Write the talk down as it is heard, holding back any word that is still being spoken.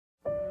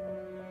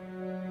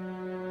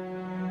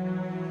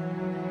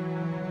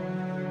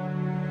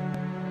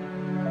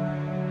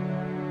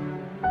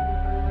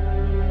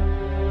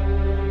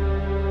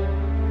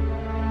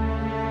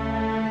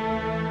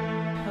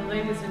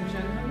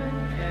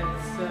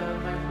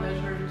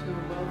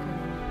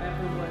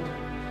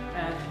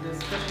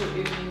special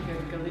evening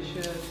at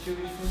Galicia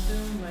Jewish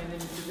Museum. My name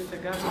is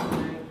Krakow.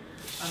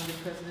 I'm the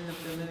president of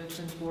the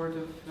management board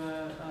of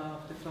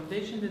the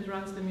foundation that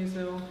runs the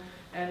museum.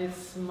 And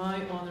it's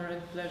my honor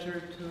and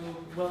pleasure to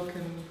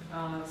welcome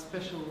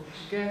special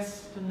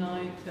guests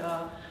tonight.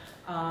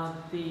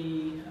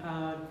 The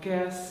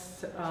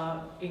guests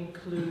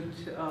include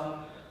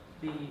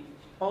the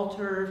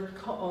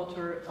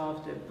co-author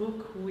of the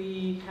book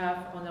we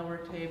have on our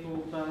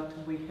table, but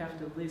we have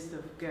the list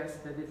of guests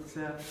that is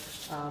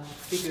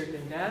bigger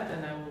than that,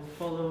 and I will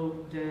follow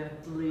the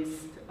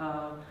list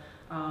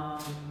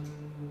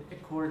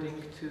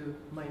according to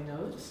my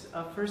notes.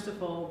 First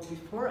of all,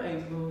 before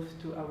I move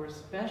to our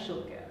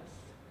special guest,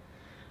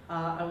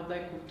 I would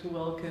like to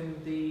welcome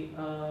the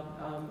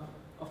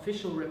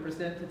official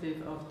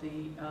representative of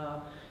the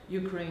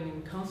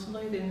Ukrainian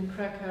consulate in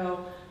Krakow,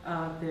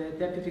 the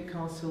deputy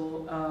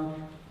consul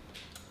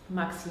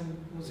Maxim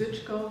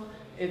Muzyczko.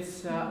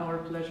 It's our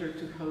pleasure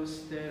to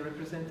host the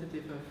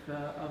representative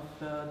of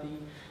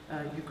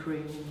the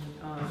Ukrainian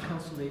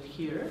consulate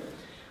here.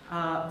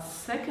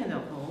 Second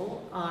of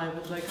all, I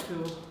would like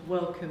to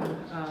welcome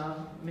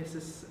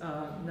Mrs.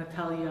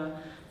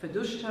 Natalia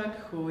Feduszczak,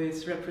 who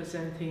is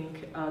representing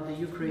the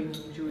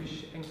Ukrainian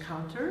Jewish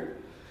Encounter.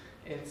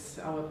 It's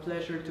our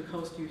pleasure to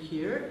host you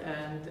here,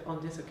 and on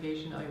this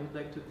occasion I would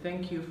like to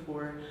thank you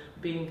for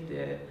being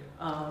the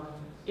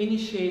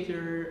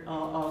initiator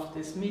of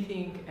this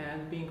meeting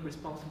and being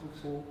responsible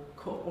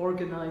for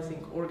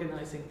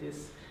organizing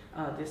this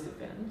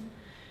event.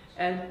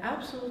 And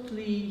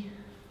absolutely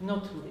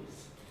not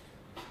least,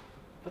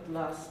 but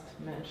last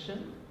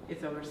mention,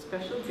 is our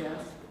special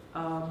guest,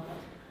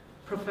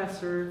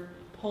 Professor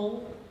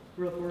Paul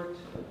Robert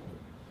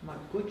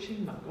Margucci.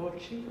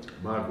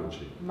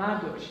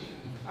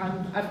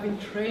 I've been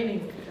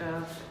training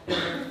the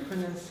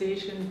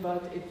pronunciation,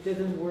 but it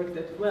didn't work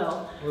that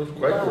well. Well, it's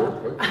quite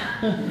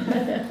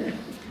good.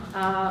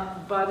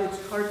 But it's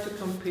hard to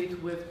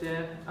compete with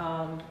the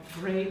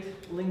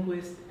great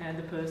linguist and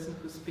the person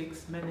who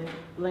speaks many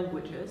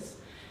languages.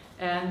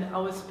 And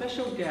our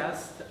special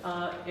guest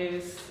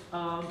is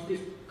the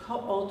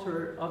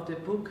co-author of the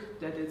book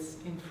that is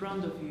in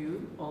front of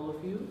you, all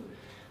of you,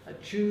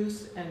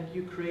 Jews and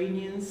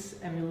Ukrainians,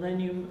 a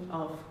Millennium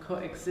of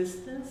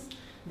Coexistence,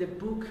 the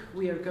book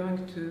we are going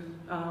to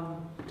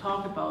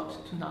talk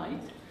about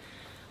tonight.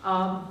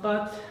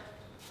 But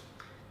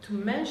to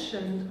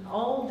mention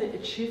all the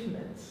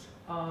achievements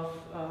of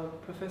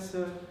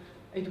Professor,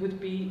 it would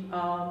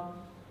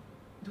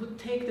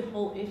take the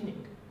whole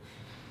evening.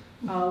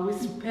 We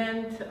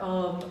spent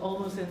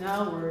almost an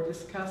hour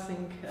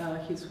discussing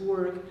his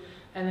work,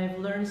 and I've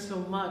learned so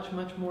much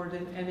more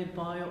than any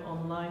bio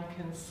online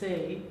can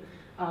say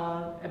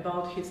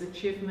about his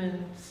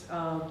achievements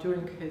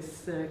during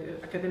his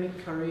academic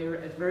career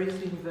at various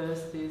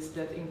universities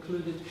that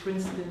included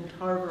Princeton,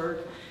 Harvard,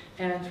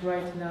 and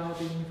right now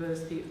the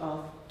University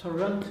of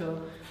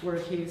Toronto, where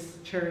he's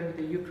chairing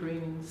the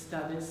Ukrainian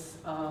Studies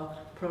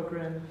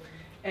program.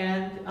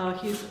 And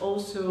he's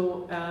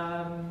also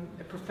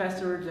a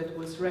professor that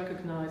was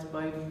recognized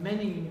by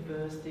many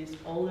universities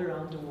all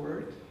around the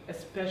world,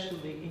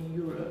 especially in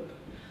Europe,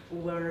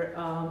 where,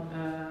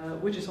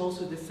 which is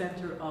also the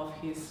center of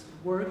his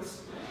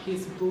works,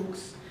 his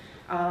books.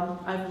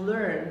 I've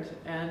learned,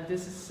 and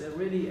this is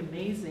really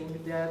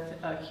amazing,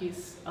 that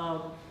his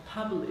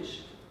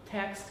published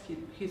text,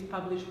 his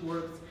published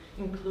works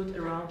include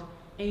around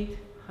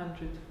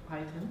 800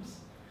 items,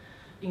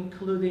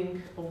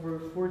 including over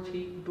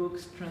 40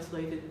 books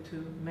translated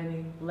to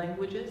many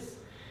languages.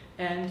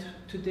 And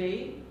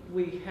today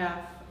we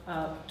have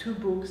 2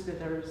 books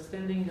that are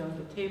standing on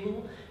the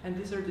table, and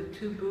these are the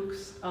 2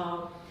 books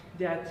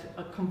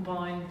that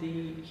combine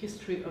the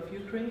history of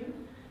Ukraine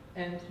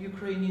and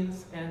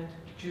Ukrainians and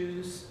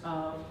Jews,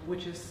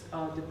 which is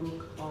the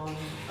book on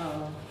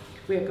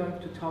we are going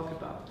to talk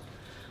about.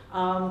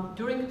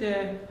 During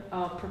the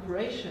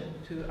preparation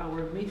to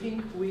our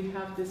meeting, we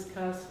have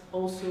discussed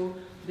also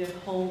the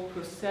whole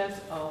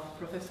process of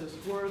Professor's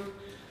work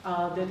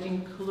that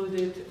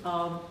included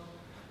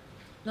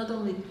not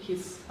only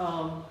his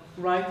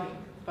writing,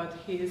 but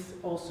he is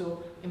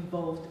also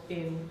involved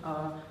in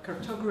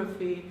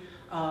cartography,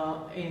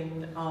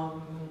 in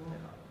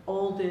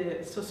all the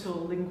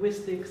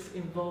sociolinguistics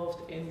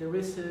involved in the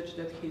research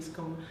that he's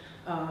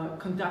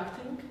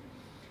conducting.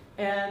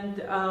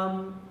 And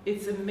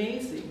it's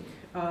amazing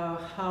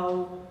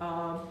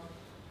how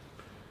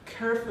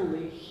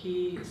carefully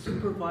he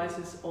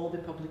supervises all the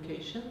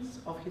publications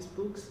of his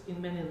books in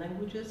many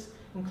languages,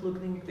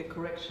 including the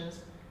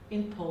corrections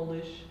in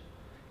Polish,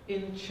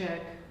 in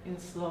Czech, in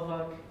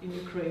Slovak, in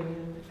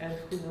Ukrainian, and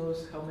who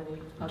knows how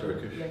many other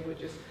Turkish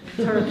languages.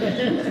 Turkish.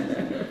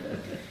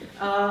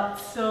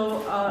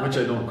 Which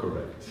I don't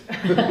correct,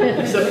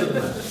 except in the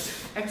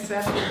math.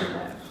 Except in the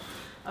math.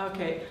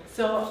 Okay,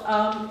 so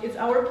it's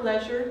our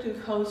pleasure to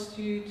host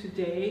you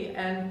today,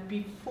 and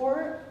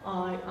before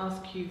I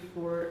ask you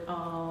for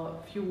a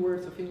few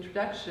words of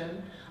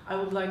introduction, I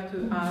would like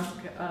to ask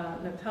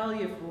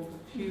Natalia for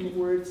a few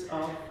words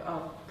of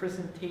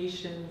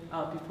presentation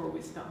before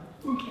we start.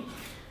 Okay.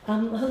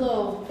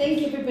 Hello,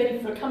 thank you everybody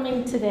for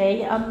coming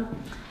today.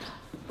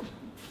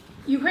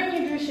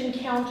 Ukrainian Jewish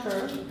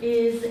Encounter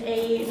is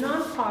a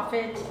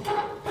nonprofit,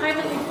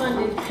 privately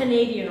funded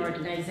Canadian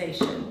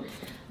organization.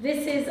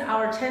 This is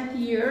our 10th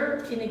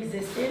year in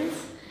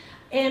existence,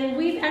 and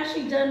we've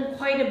actually done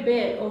quite a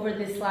bit over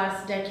this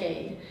last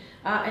decade.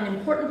 An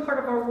important part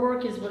of our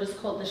work is what is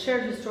called the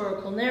shared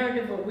historical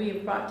narrative, where we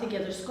have brought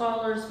together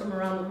scholars from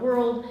around the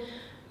world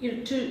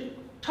to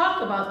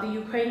talk about the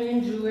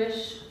Ukrainian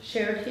Jewish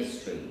shared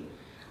history.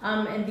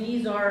 And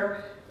these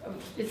are,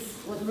 it's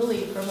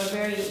really from a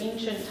very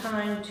ancient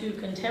time to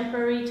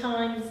contemporary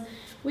times.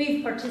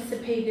 We've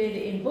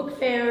participated in book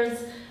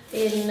fairs.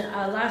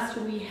 Last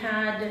year we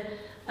had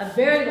a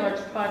very large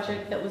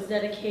project that was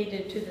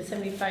dedicated to the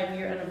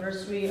 75-year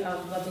anniversary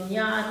of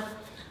Binyan.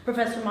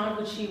 Professor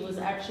Maguchi was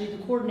actually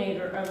the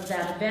coordinator of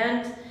that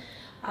event.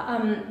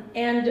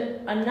 And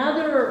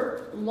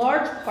another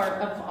large part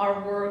of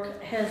our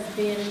work has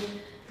been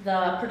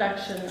the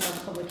production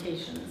of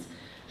publications.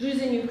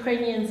 Jews and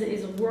Ukrainians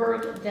is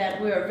work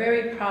that we are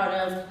very proud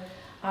of.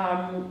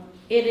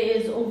 It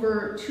is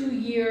over 2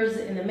 years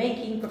in the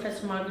making.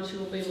 Professor Maguchi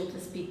will be able to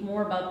speak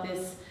more about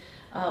this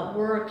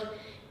work.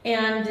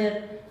 And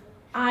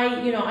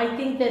I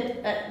think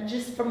that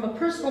just from a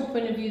personal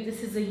point of view,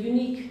 this is a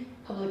unique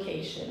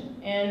publication.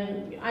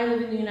 And I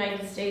live in the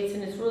United States,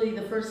 and it's really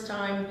the first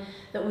time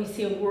that we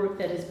see a work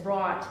that is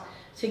brought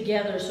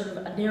together, sort of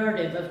a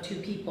narrative of two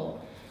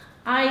people.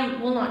 I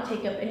will not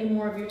take up any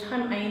more of your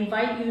time. I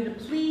invite you to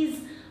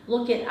please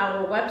look at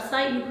our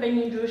website,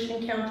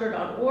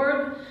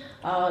 UkrainianJewishEncounter.org.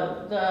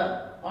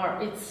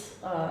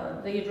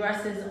 The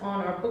address is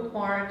on our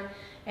bookmark.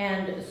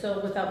 And so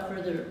without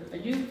further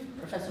ado,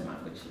 Professor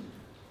Maguchi.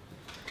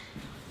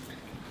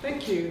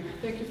 Thank you.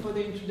 Thank you for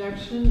the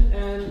introduction.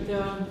 And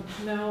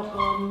now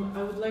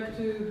I would like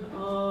to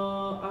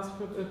ask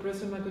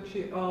Professor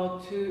Maguchi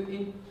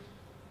to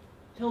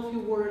tell a few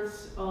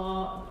words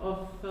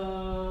about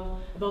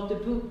the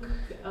book,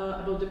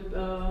 about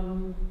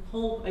the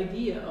whole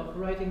idea of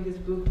writing this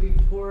book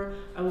before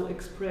I will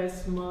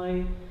express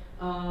my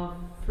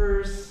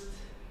first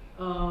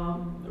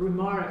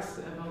remarks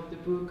about the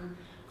book,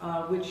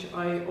 which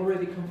I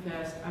already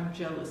confessed I'm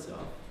jealous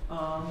of.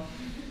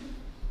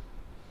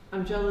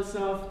 I'm jealous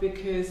of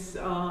because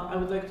I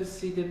would like to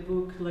see the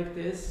book like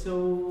this,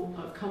 so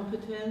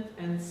competent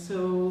and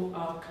so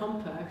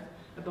compact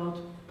about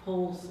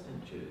Poles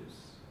and Jews,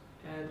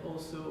 and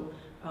also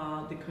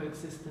the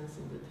coexistence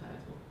in the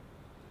title.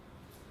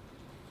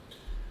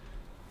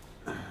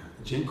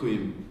 Dziękuję.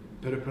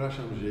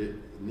 Przepraszam, że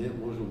nie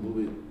mogę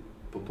mówić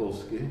po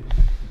polsku.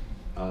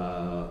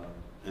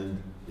 And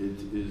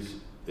it is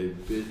a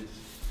bit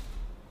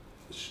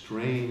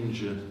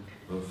strange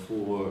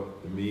for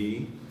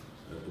me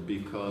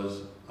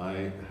because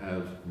I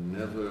have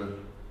never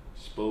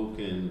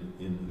spoken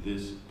in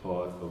this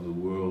part of the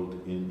world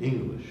in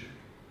English.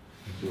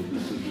 So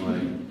this is my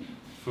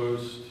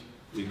first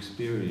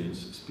experience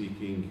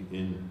speaking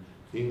in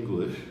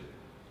English,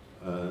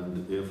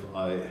 and if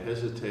I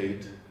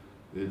hesitate,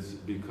 it's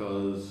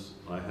because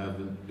I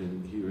haven't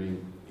been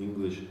hearing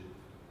English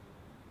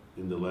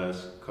in the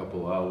last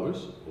couple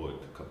hours, or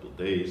a couple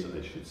days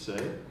I should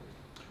say,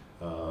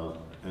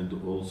 and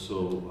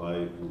also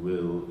I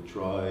will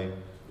try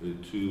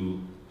to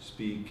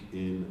speak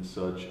in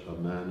such a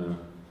manner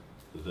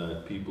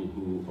that people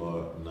who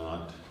are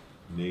not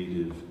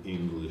native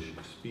English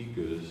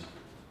speakers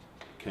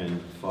can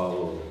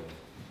follow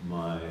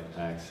my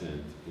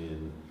accent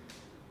in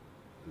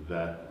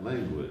that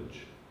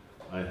language.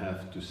 I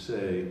have to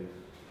say,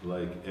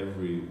 like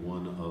every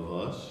one of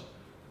us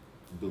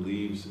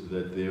believes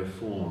that their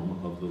form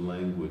of the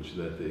language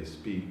that they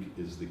speak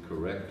is the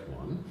correct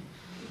one.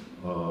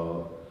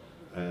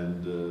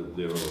 And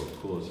there are,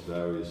 of course,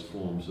 various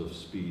forms of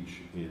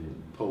speech in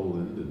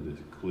Poland, and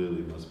there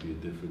clearly must be a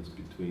difference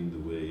between the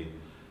way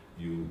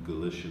you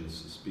Galicians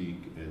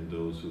speak and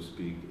those who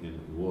speak in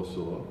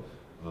Warsaw.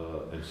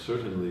 And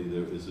certainly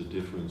there is a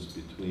difference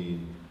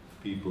between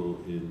people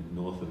in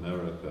North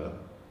America,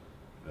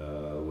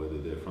 whether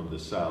they're from the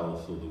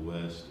south or the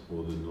west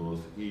or the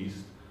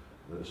northeast.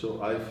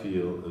 So I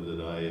feel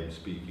that I am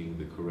speaking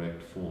the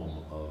correct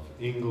form of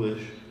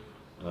English,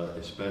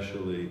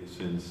 especially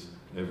since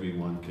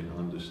everyone can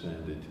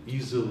understand it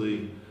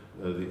easily.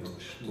 The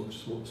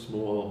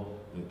small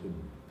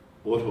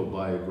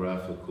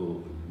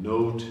autobiographical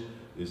note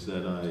is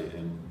that I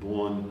am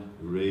born,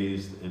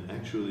 raised, and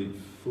actually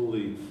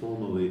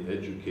formally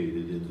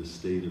educated in the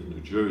state of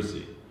New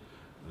Jersey.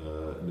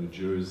 New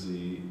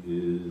Jersey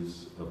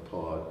is a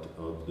part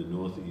of the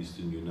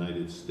northeastern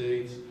United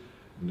States.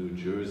 New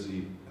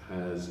Jersey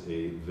has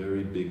a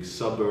very big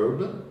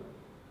suburb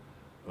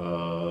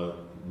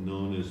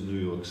known as New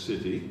York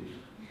City.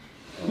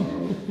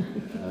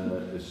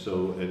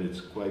 And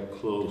it's quite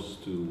close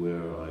to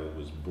where I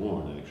was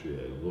born. Actually,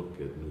 I look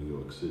at New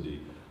York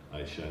City.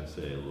 I shan't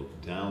say I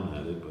look down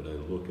at it, but I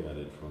look at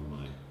it from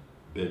my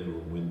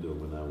bedroom window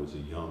when I was a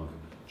young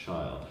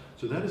child.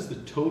 So that is the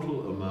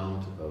total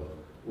amount of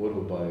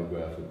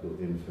autobiographical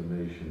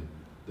information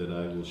that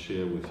I will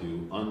share with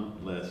you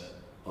unless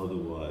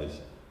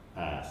otherwise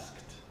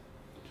asked.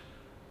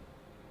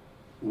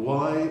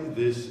 Why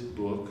this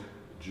book,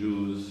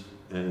 Jews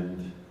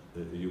and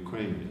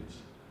Ukrainians?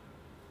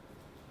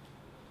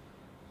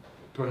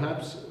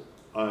 Perhaps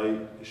I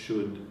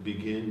should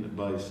begin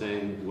by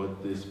saying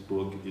what this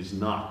book is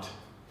not.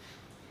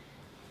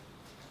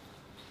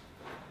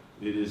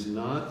 It is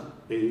not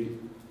a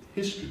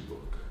history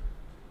book.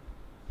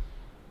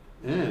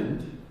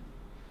 And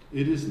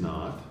it is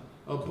not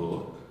a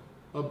book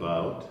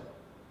about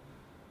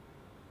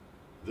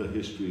the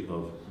history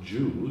of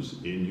Jews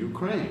in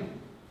Ukraine.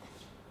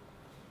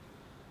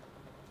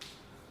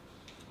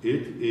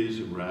 It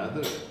is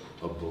rather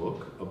a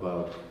book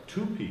about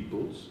two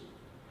peoples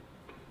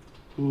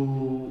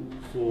who,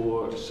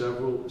 for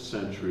several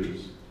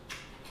centuries,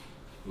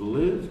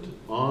 lived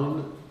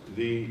on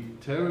the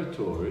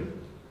territory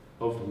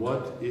of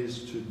what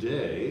is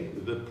today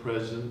the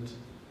present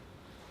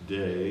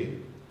day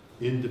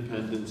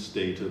independent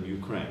state of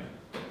Ukraine.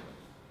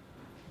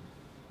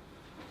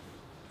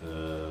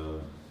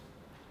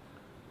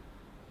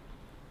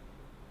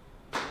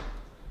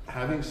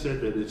 Having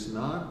said that it's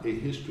not a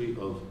history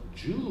of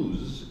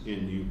Jews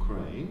in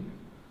Ukraine,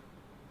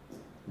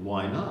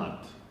 why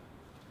not?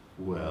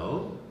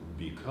 Well,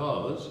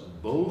 because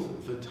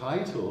both the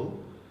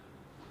title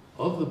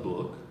of the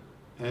book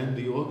and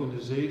the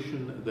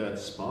organization that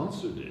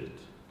sponsored it,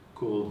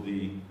 called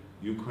the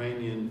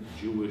Ukrainian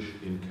Jewish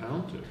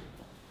Encounter,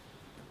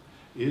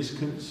 is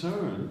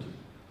concerned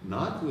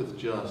not with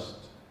just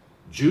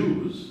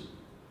Jews,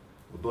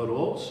 but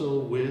also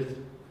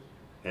with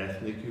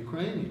ethnic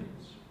Ukrainians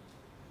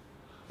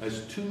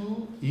as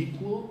two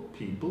equal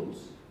peoples,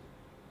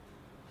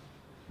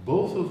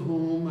 both of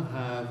whom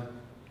have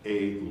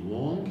a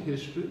long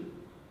history,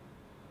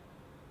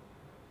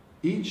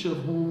 each of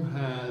whom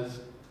has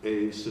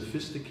a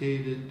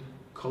sophisticated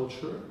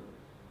culture.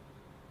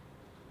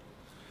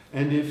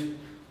 And if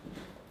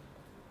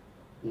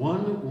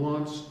one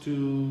wants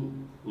to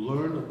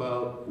learn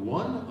about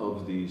one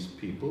of these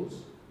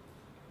peoples,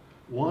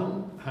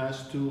 one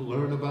has to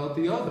learn about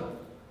the other.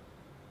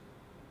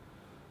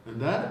 And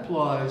that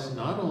applies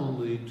not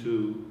only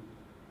to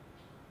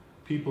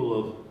people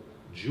of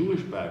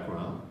Jewish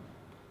background,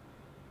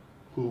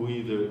 who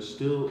either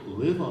still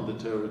live on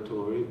the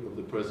territory of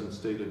the present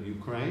state of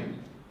Ukraine,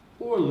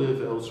 or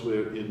live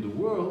elsewhere in the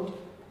world,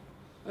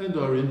 and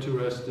are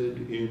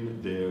interested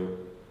in their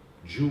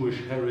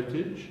Jewish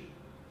heritage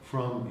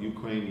from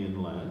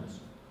Ukrainian lands.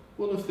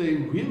 Well, if they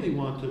really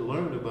want to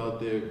learn about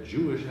their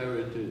Jewish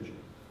heritage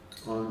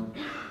on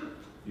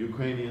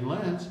Ukrainian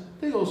lands,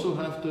 they also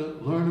have to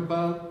learn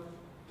about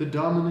the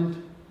dominant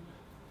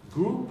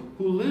group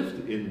who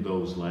lived in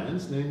those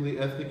lands, namely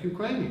ethnic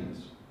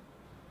Ukrainians.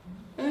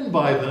 And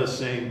by the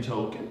same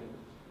token,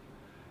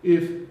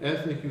 if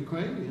ethnic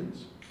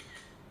Ukrainians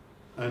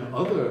and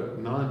other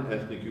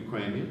non-ethnic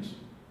Ukrainians,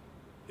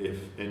 if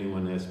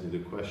anyone asks me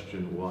the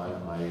question why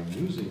I am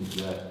using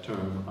that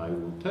term, I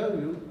will tell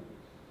you,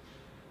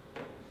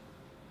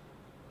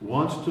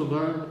 wants to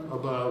learn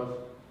about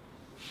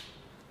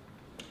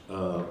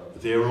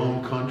their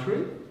own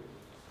country,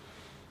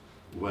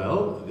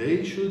 well,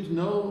 they should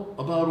know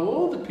about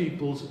all the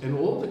peoples and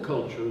all the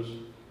cultures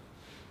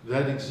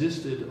that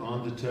existed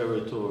on the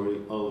territory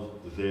of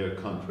their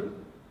country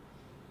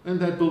and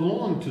that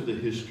belonged to the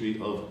history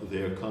of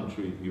their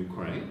country,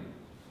 Ukraine.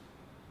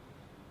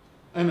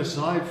 And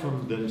aside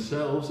from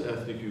themselves,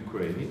 ethnic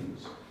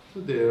Ukrainians,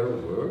 there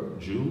were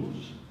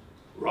Jews,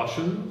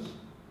 Russians,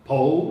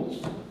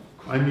 Poles,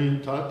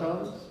 Crimean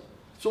Tatars.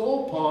 It's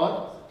all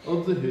part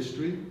of the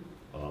history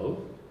of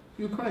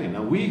Ukraine.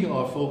 Now, we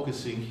are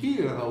focusing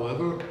here,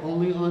 however,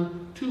 only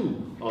on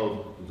two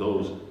of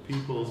those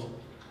peoples,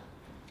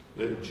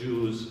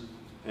 Jews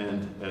and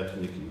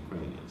ethnic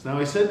Ukrainians. Now,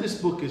 I said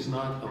this book is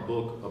not a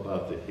book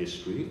about the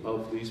history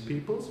of these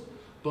peoples,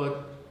 but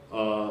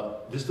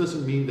this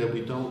doesn't mean that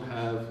we don't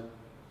have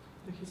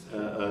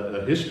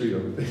a history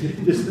of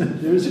it.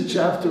 There's a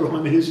chapter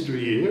on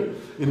history here,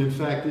 and in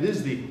fact, it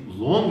is the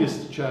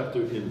longest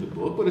chapter in the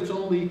book, but it's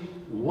only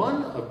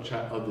one of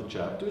the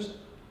chapters.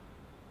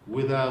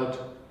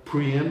 Without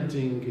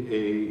preempting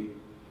a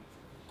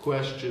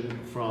question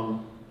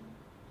from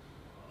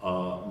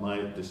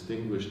my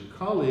distinguished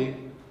colleague,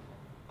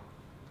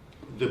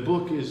 the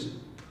book is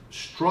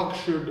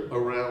structured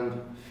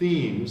around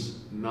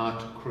themes,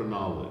 not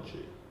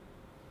chronology.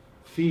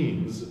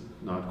 Themes,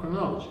 not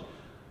chronology.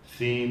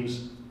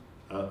 Themes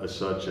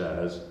such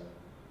as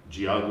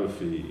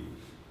geography,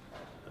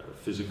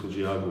 physical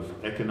geography,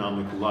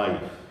 economic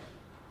life,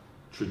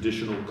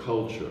 traditional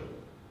culture,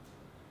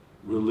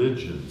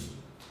 religion,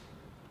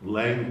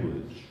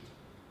 language,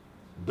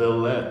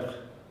 belles-lettres,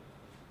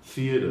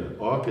 theater,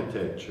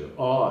 architecture,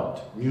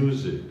 art,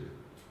 music,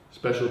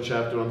 special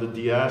chapter on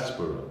the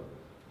diaspora,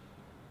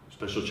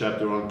 special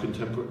chapter on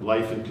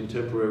life in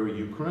contemporary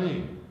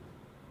Ukraine,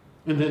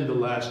 and then the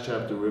last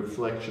chapter,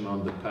 reflection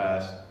on the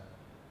past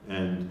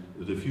and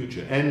the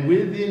future. And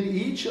within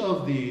each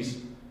of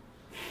these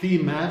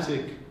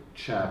thematic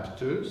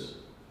chapters,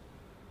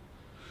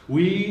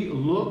 We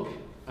look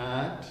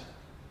at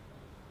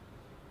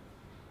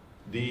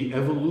the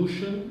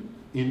evolution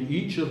in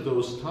each of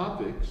those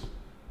topics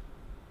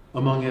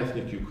among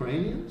ethnic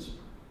Ukrainians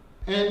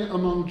and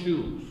among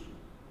Jews.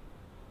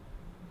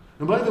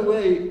 And by the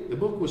way, the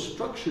book was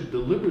structured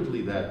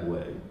deliberately that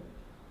way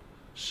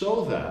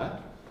so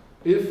that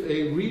if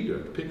a reader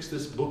picks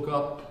this book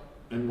up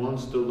and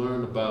wants to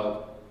learn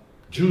about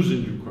Jews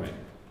in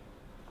Ukraine,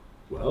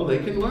 well, they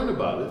can learn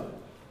about it,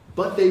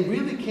 but they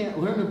really can't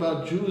learn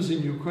about Jews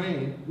in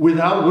Ukraine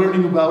without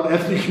learning about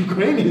ethnic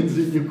Ukrainians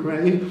in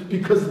Ukraine,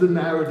 because the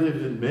narrative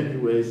in many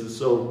ways is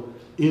so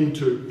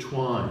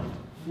intertwined,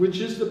 which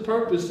is the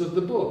purpose of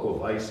the book, or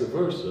vice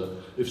versa.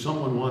 If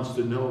someone wants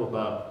to know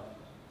about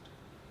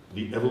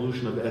the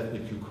evolution of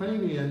ethnic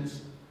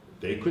Ukrainians,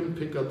 they couldn't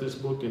pick up this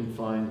book and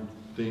find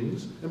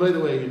things. And by the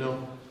way, you know,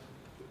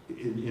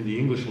 in the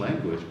English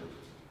language,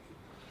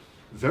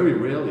 very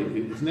rarely,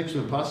 it's next to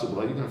impossible,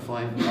 are you going to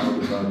find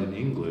out about in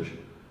English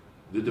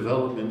the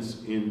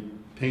developments in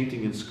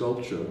painting and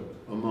sculpture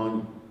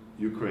among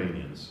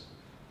Ukrainians,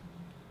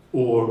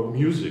 or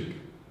music.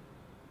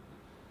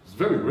 It's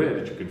very rare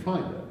that you can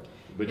find that,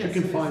 but yes,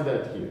 you can find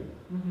that here.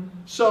 Mm-hmm.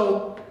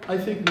 So I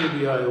think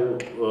maybe I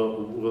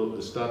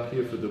will stop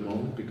here for the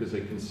moment, because I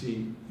can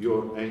see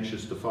you're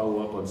anxious to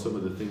follow up on some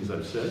of the things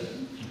I've said.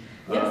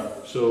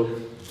 Yes. So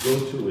go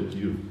to it,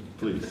 you,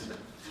 please.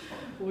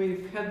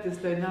 We've had this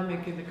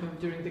dynamic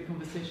during the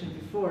conversation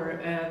before,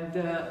 and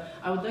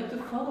I would like to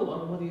follow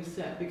on what you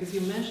said, because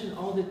you mentioned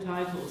all the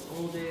titles,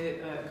 all the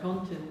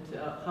content,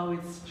 how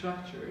it's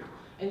structured,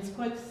 and it's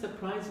quite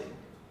surprising.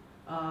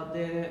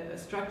 The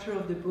structure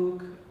of the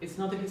book, it's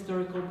not a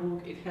historical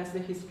book, it has the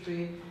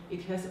history,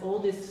 it has all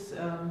these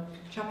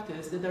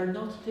chapters that are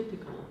not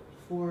typical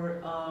for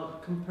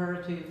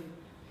comparative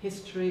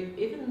history,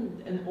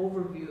 even an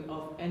overview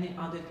of any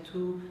other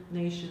two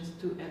nations,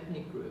 two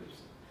ethnic groups.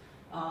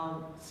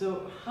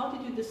 So how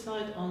did you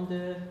decide on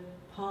the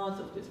path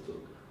of this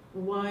book?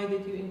 Why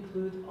did you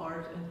include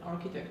art and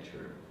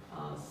architecture?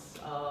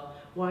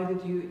 Why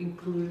did you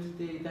include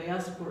the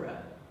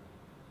diaspora?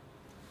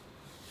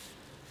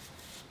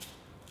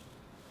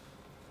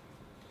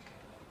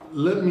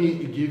 Let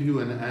me give you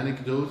an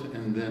anecdote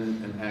and then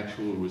an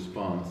actual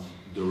response,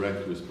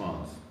 direct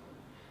response.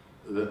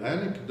 The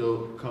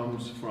anecdote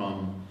comes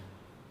from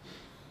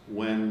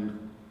when,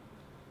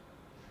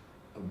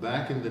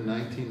 back in the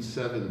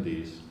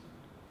 1970s,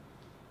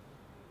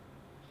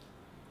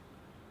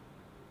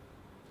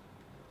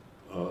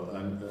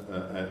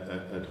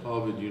 at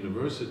Harvard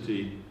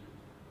University,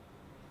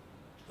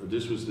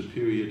 this was the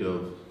period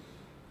of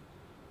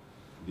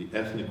the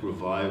ethnic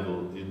revival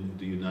in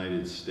the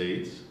United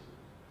States.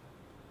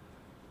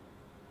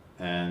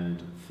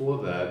 And for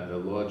that, a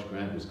large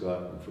grant was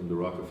gotten from the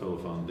Rockefeller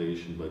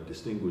Foundation by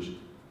distinguished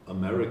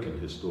American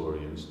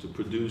historians to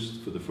produce,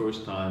 for the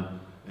first time,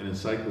 an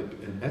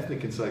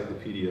ethnic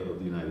encyclopedia of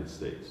the United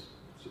States.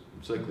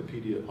 So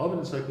Harvard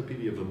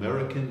Encyclopedia of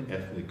American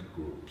Ethnic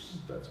Groups,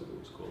 that's what it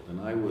was called. And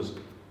I was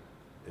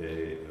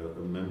a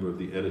member of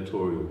the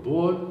editorial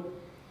board.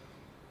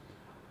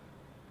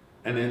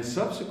 And then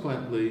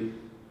subsequently,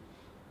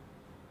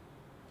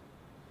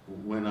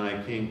 when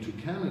I came to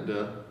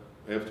Canada,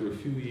 after a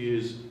few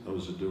years, I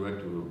was a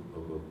director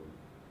of a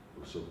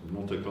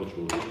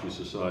multicultural history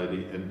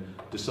society, and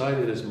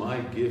decided as my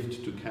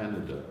gift to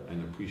Canada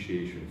and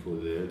appreciation for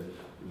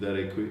that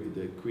I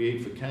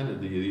create for Canada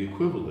the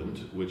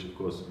equivalent, which of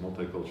course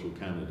Multicultural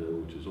Canada,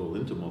 which is all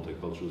into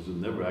multiculturalism,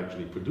 never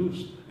actually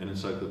produced an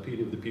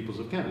encyclopedia of the peoples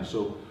of Canada.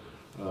 So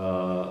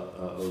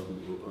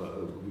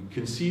we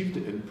conceived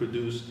and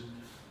produced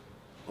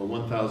a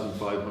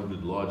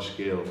 1,500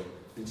 large-scale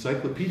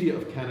encyclopedia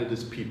of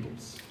Canada's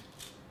peoples.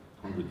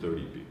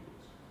 130 people.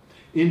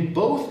 In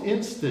both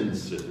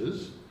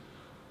instances,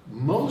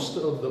 most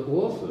of the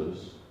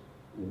authors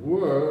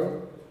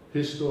were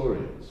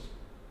historians.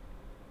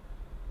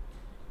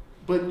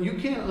 But you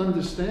can't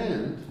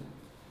understand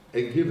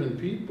a given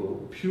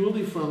people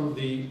purely from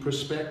the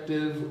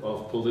perspective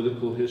of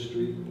political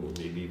history, or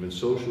maybe even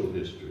social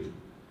history.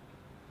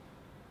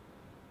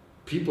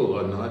 People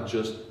are not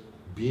just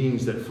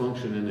beings that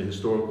function in the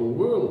historical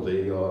world.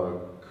 They are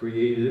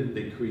created,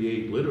 they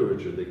create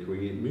literature, they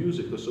create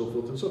music, and so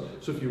forth and so on.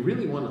 So if you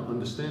really want to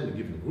understand a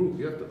given group,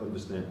 you have to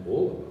understand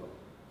all of it.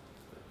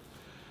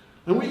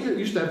 And we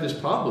used to have this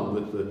problem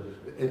with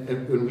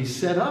when we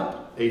set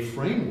up a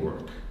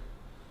framework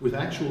with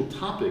actual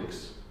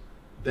topics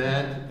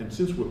that, and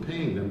since we're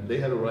paying them, they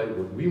had to write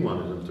what we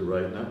wanted them to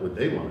write, not what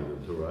they wanted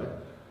them to write.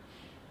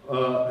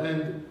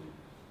 And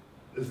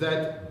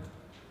that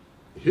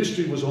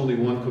history was only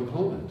one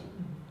component.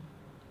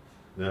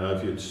 Now,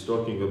 if you're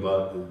talking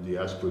about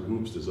diaspora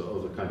groups, there's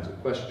other kinds of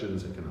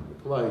questions,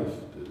 economic life,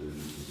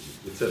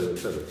 et cetera, et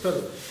cetera, et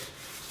cetera.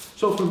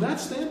 So from that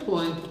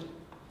standpoint,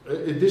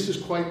 this is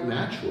quite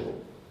natural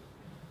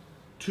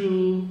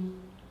to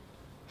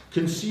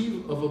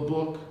conceive of a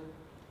book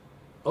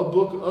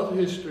of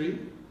history,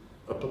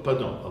 a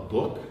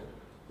book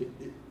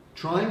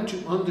trying to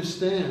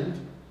understand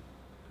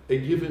a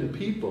given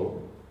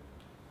people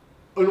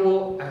and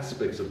all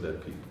aspects of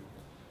that people.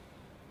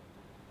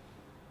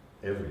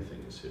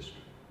 everything is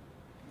history.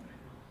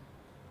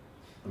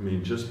 I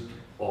mean, just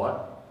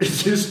art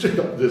is history.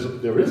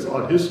 There is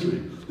art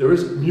history. There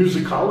is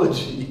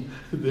musicology.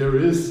 There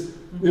is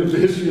the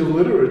history of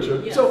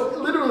literature. Yes. So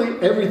literally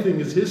everything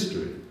is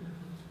history.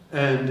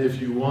 And if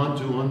you want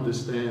to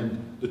understand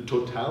the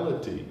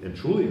totality and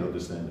truly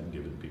understand a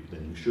given people,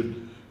 then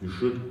you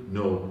should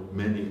know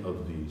many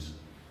of these,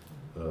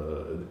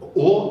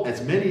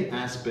 as many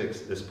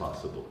aspects as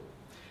possible.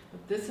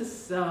 This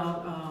is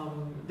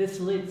this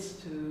leads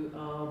to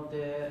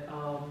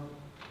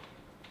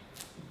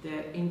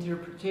the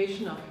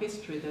interpretation of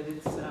history that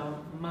it's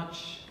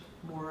much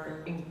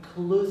more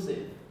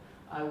inclusive.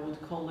 I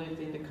would call it,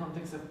 in the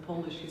context of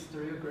Polish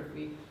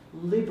historiography,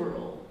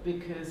 liberal,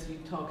 because you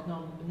talk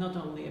not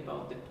only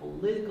about the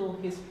political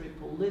history,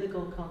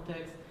 political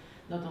context,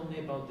 not only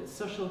about the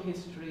social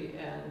history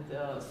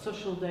and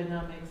social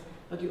dynamics,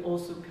 but you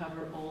also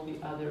cover all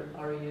the other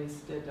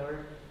areas that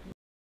are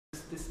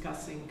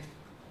discussing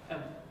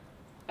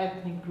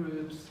ethnic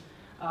groups.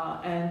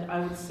 And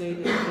I would say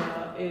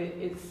that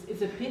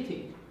it's a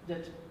pity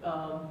that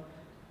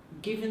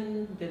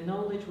given the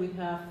knowledge we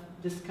have,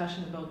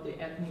 discussion about the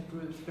ethnic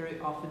groups very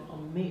often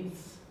on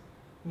myths,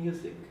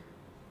 music,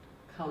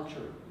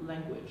 culture,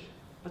 language,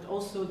 but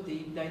also the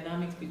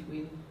dynamics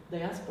between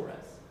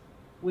diasporas,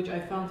 which I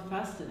found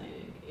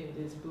fascinating in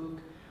this book.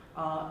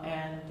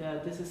 And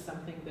this is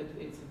something that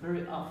is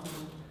very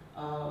often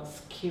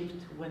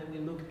skipped when we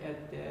look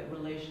at the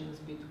relations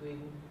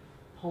between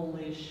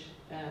Polish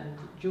and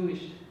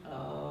Jewish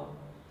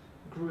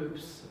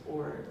groups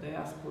or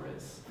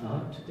diasporas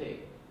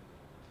today.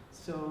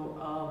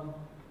 So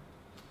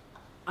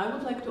I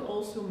would like to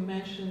also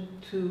mention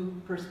two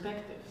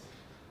perspectives,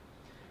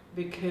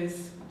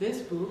 because this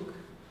book,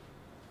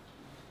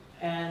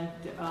 and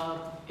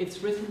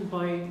it's written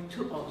by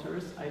two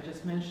authors. I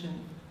just mentioned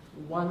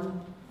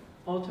one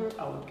author,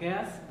 our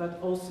guest, but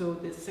also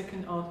the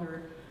second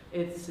author,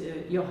 it's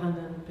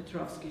Johannes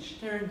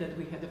Petrowski-Stern, that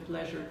we had the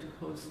pleasure to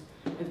host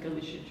at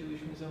Galicia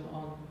Jewish Museum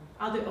on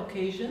other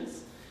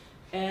occasions.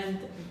 And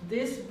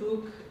this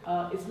book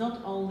is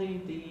not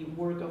only the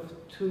work of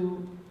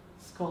two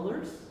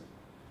scholars,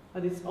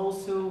 but it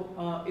also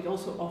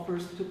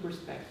offers two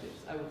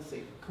perspectives, I would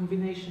say,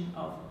 combination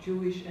of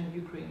Jewish and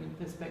Ukrainian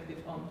perspective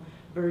on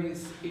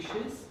various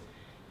issues.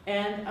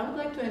 And I would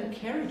like to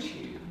encourage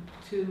you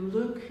to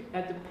look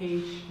at the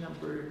page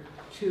number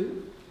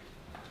 2.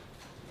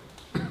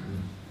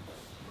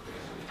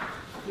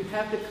 You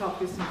have the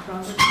copies in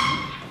front of you.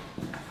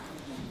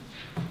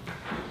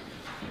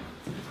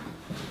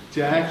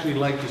 See, I actually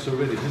like this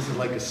already. This is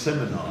like a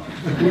seminar.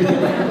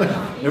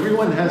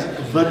 Everyone has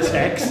the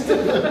text.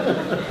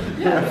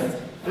 Yes.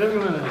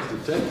 Everyone has the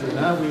text, and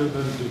now we are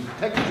going to do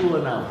textual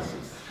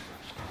analysis.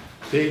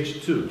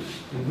 Page 2.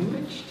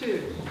 Page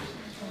 2.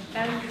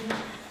 And,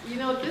 you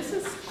know, this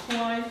is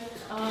quite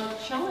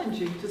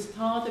challenging to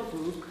start a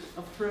book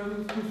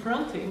from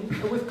confronting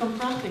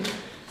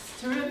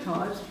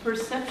stereotypes,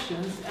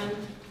 perceptions, and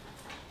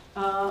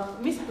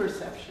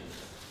misperceptions,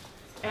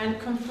 and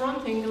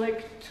confronting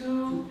like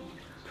two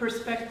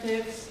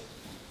perspectives,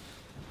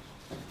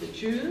 the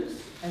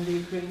Jews and the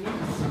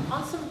Ukrainians,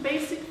 on some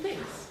basic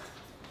things,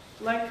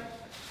 like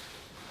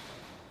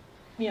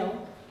Chmielnicki.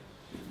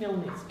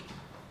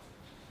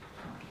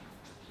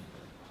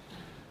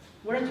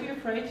 Weren't you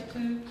afraid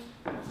to?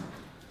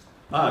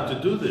 To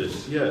do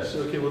this, yes.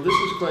 Okay, well, this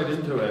is quite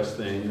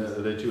interesting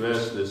that you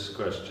asked this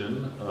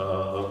question,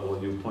 or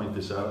you point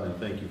this out, and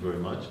thank you very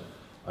much.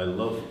 I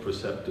love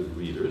perceptive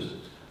readers,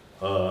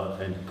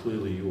 and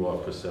clearly you are a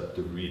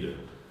perceptive reader.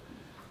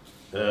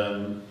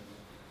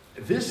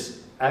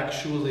 This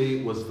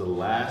actually was the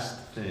last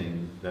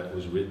thing that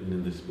was written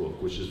in this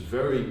book, which is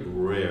very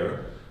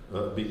rare,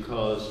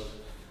 because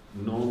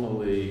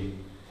normally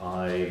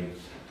I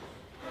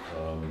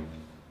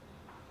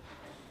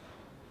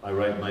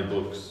write my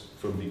books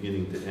from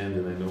beginning to end,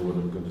 and I know what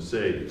I'm going to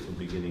say from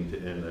beginning to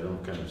end. I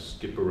don't kind of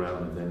skip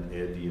around and then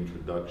add the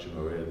introduction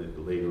or add it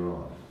later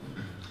on.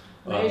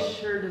 May I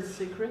share the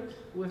secret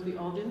with the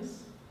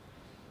audience?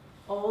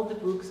 All the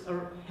books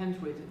are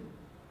handwritten,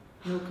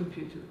 no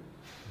computer.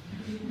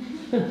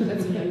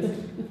 That's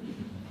amazing.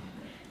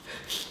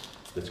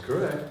 That's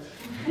correct.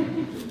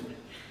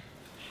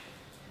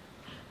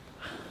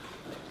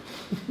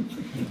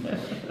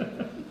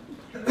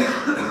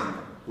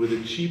 With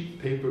a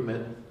cheap paper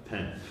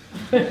pen,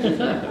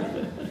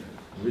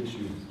 which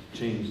you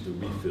change the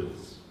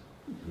refills.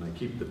 And I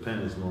keep the pen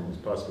as long as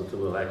possible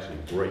till it actually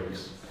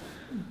breaks.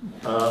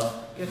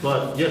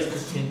 But yes,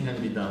 this thing can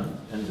be done,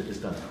 and it's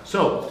done.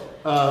 So,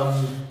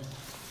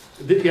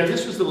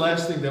 this was the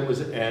last thing that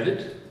was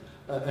added.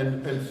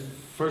 And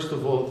first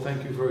of all,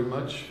 thank you very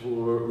much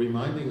for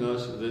reminding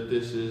us that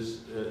this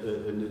is,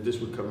 and this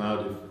would come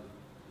out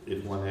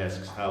if one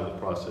asks how the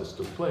process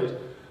took place.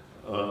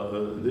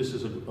 This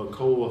is a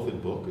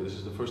co-authored book. This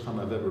is the first time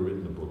I've ever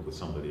written a book with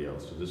somebody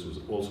else. So this was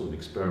also an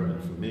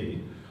experiment for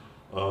me.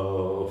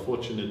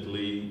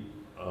 Fortunately,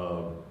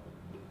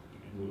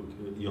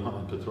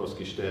 Johannes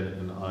Petrowski-Stern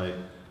and I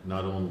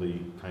not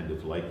only kind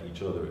of like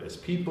each other as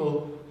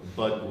people,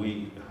 but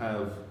we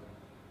have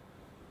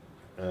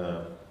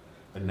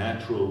a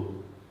natural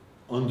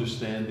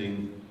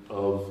understanding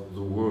of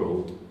the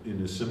world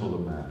in a similar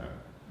manner.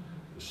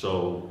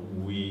 So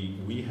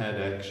we had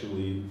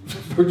actually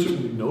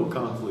virtually no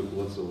conflict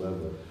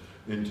whatsoever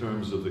in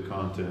terms of the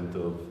content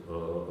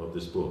of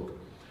this book.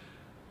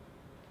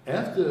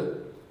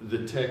 After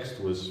the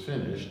text was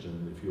finished,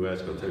 and if you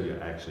ask, I'll tell you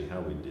actually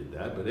how we did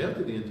that, but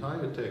after the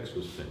entire text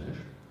was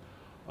finished,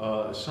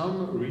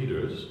 some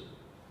readers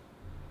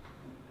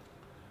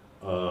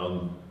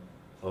of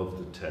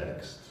the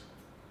text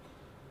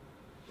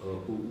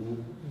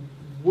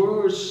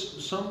were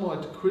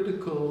somewhat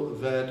critical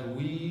that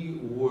we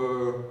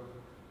were,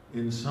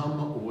 in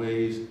some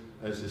ways,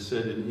 as is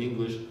said in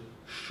English,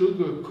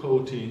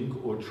 sugarcoating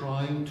or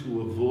trying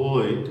to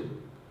avoid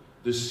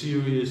the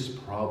serious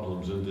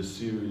problems and the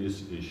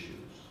serious issues.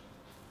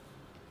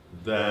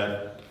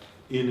 That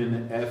in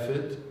an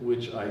effort,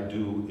 which I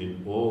do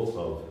in all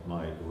of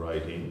my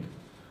writing,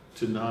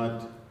 to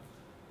not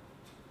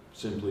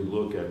simply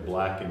look at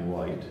black and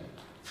white,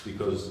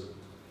 because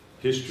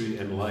history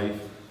and life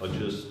are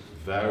just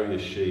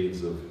various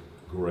shades of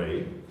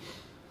gray.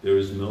 There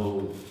is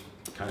no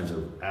kind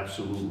of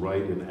absolute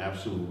right and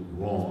absolute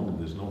wrong, and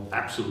there's no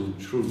absolute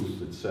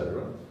truth,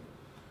 etc.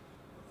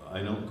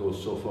 I don't go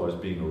so far as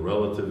being a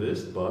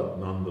relativist, but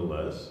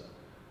nonetheless.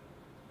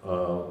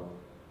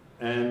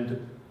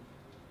 And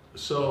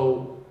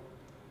so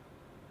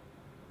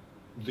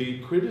the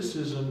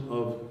criticism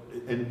of,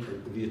 and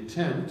the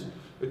attempt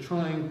at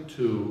trying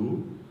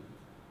to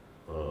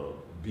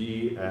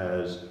be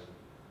as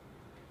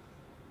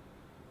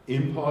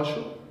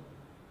impartial,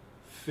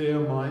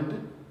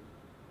 fair-minded,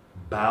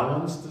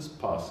 balanced as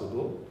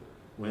possible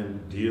when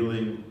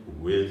dealing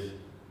with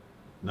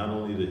not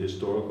only the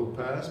historical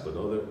past, but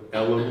other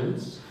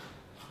elements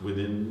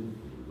within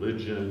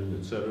religion,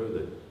 etc.,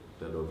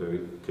 that are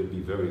could be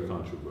very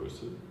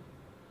controversial,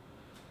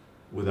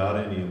 without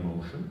any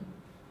emotion.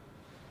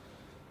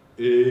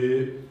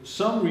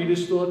 Some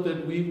readers thought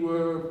that we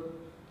were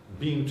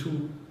being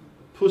too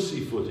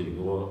pussyfooting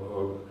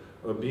or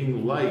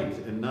being light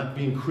and not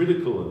being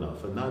critical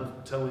enough and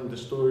not telling the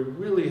story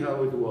really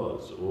how it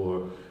was,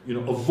 or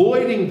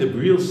avoiding the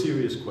real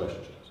serious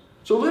questions.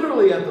 So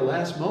literally at the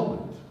last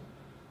moment,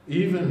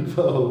 even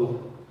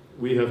though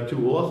we have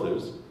two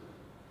authors,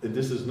 and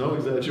this is no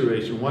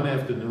exaggeration, one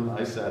afternoon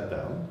I sat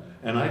down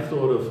and I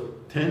thought of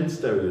 10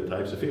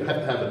 stereotypes. If you have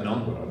to have a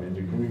number, I mean,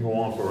 we can go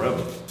on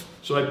forever.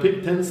 So I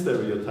picked 10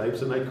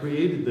 stereotypes and I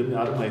created them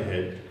out of my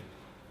head,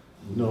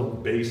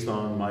 based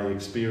on my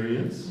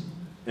experience,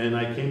 and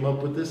I came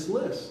up with this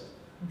list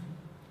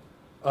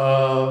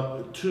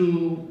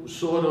to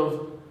sort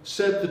of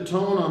set the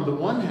tone on the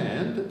one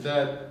hand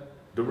that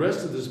the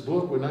rest of this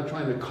book, we're not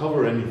trying to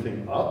cover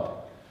anything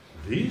up.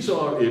 These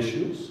are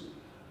issues,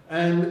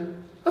 and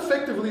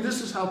effectively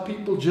this is how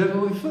people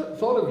generally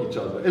thought of each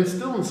other, and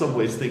still in some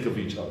ways think of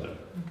each other.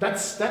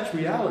 That's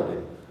reality.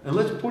 And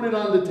let's put it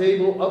on the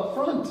table up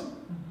front.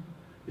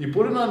 You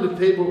put it on the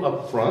table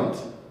up front,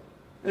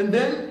 and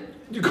then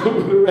you go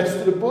to the rest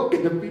of the book,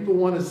 and if people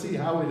want to see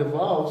how it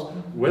evolves,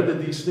 whether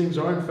these things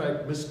are in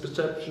fact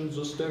misperceptions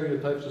or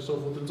stereotypes or so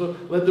forth and so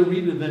on, let the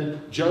reader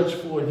then judge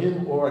for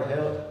him or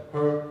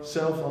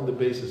herself on the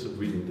basis of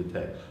reading the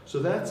text. So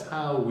that's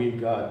how we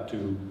got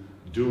to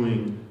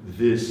doing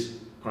this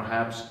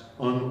perhaps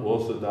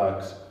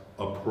unorthodox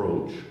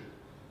approach.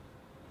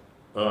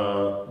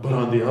 But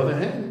on the other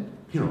hand,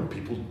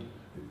 people,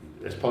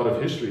 as part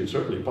of history and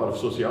certainly part of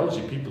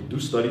sociology, people do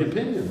study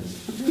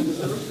opinions.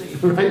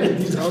 Right? And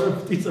these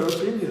are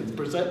opinions,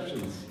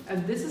 perceptions.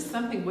 And this is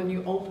something, when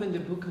you open the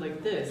book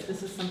like this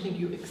is something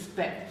you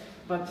expect.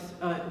 But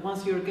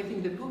once you're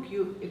getting the book,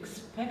 you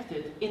expect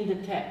it in the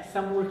text,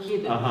 somewhere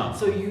hidden.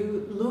 So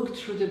you look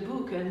through the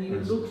book and you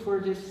look for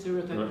this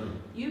stereotype. Right.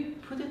 You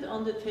put it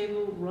on the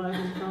table right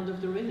in front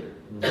of the reader.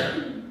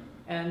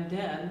 And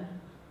then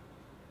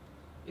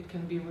it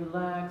can be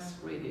relaxed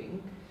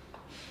reading.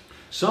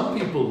 Some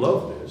people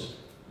love this,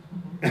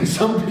 and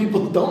some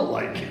people don't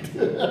like it.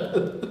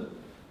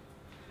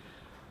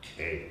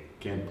 Hey,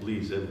 can't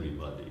please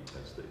everybody,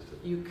 as they say.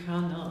 You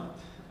cannot.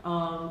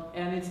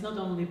 And it's not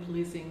only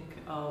pleasing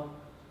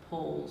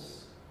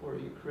Poles or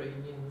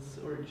Ukrainians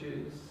or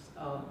Jews,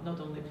 not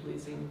only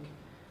pleasing,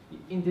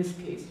 in this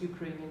case,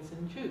 Ukrainians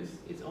and Jews,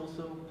 it's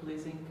also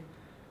pleasing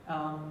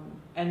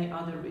any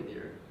other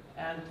reader.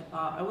 And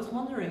I was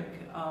wondering,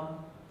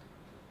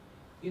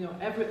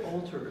 every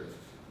author,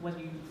 when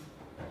you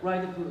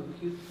write a book,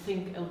 you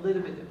think a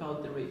little bit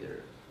about the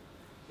reader.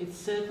 It's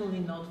certainly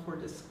not for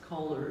the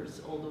scholars,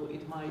 although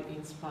it might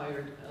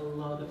inspire a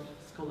lot of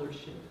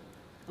scholarship,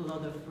 a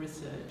lot of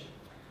research.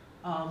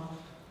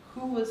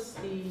 Who was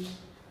the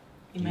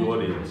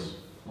audience?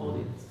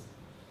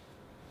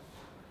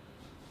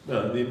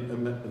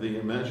 The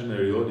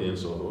imaginary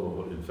audience,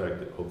 or in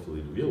fact, hopefully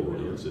the real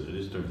audience, and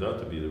it turns out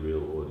to be the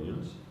real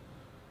audience,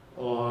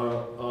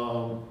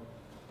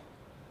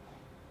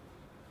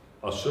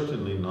 are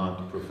certainly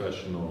not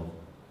professional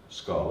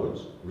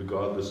scholars,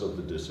 regardless of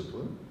the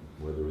discipline.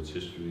 whether it's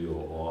history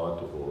or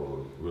art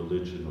or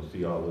religion or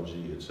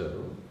theology, etc.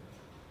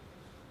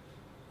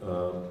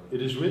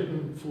 It is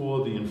written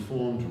for the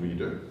informed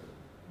reader,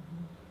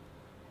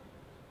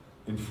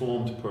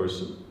 informed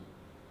person,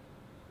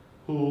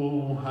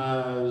 who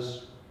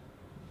has,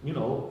 you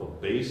know, a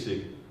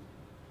basic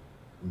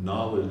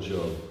knowledge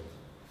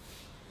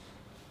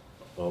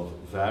of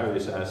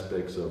various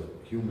aspects of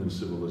human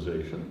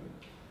civilization,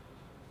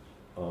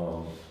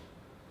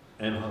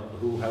 and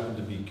who happen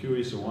to be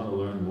curious and want to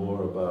learn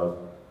more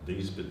about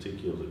this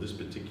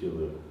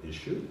particular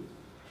issue.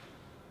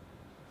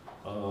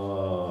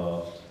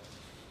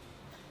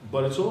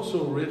 But it's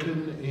also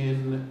written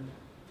in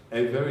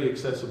a very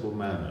accessible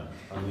manner.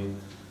 I mean,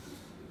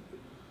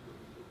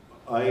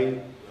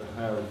 I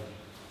have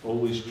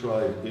always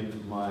tried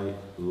in my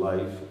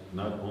life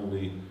not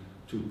only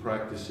to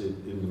practice it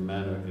in the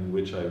manner in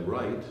which I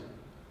write,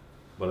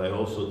 but I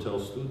also tell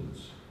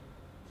students.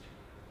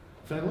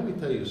 In fact, let me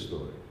tell you a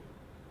story.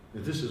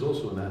 This is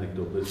also an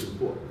anecdote, but it's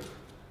important.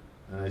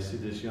 And I see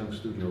this young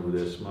student over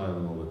there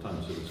smiling all the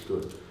time, so it's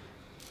good.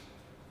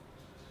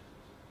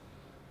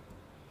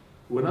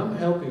 When I'm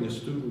helping a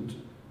student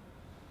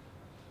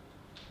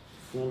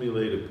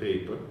formulate a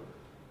paper,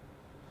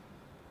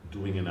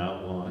 doing an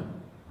outline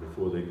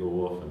before they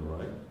go off and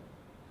write,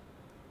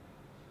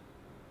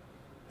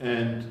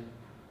 and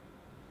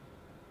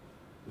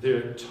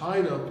they're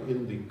tied up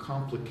in the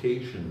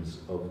complications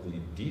of the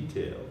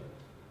detail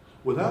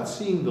without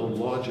seeing the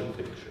larger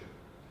picture.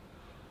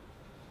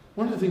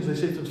 One of the things I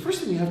say to them, the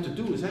first thing you have to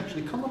do is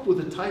actually come up with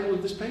a title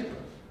of this paper.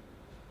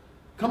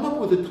 Come up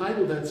with a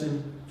title that's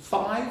in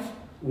 5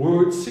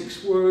 words,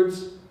 6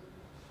 words,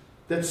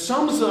 that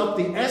sums up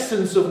the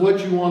essence of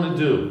what you want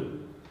to do.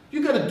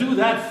 You got to do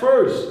that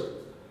first.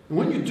 And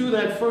when you do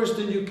that first,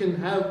 then you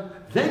can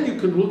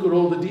look at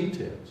all the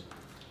details.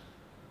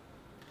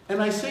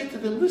 And I say to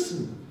them,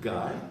 listen,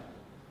 guy,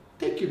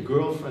 take your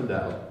girlfriend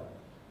out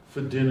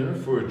for dinner,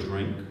 for a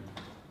drink,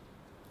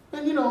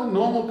 and, you know,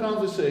 normal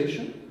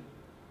conversation.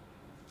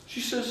 She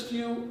says to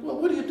you, well,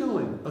 what are you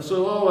doing? I say,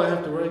 oh, I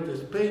have to write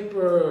this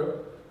paper,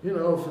 you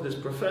know, for this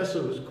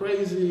professor who's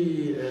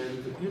crazy,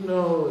 and, you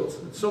know, it's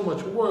so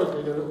much work,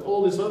 I got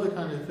all this other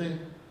kind of thing.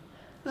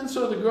 And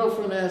so the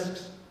girlfriend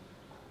asks,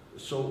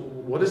 so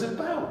what is it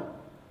about?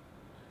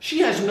 She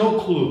has no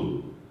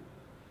clue.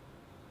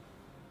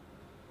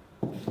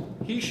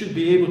 He should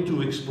be able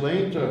to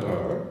explain to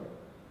her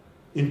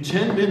in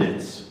 10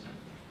 minutes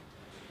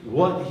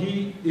what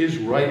he is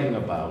writing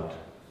about.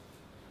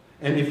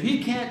 And if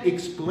he can't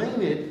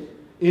explain it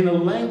in a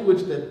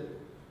language that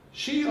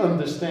she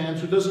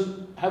understands, who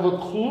doesn't have a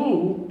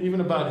clue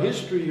even about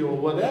history or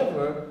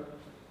whatever,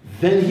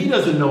 then he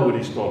doesn't know what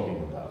he's talking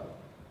about.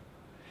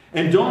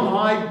 And don't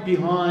hide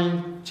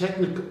behind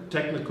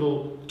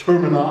technical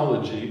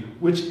terminology,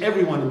 which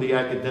everyone in the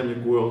academic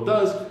world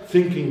does,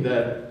 thinking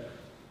that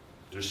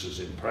this is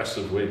an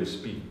impressive way to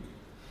speak.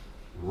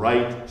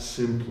 Write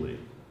simply.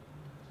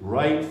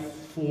 Write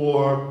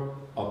for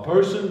a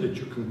person that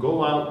you can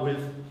go out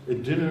with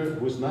at dinner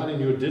who is not in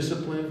your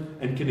discipline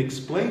and can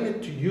explain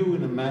it to you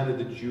in a manner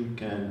that you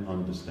can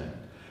understand.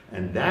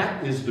 And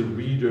that is the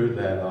reader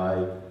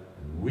that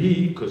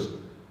because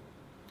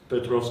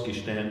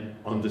Petrovsky-Stan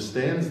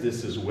understands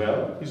this as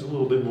well. He's a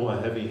little bit more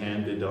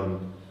heavy-handed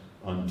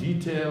on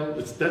detail.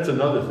 That's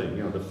another thing,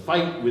 you know, the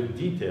fight with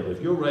detail.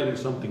 If you're writing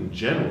something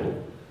general,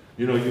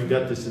 you know, you've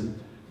got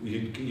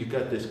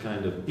this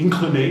kind of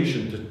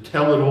inclination to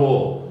tell it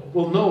all.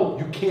 Well, no,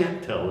 you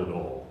can't tell it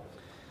all.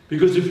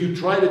 Because if you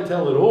try to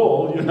tell it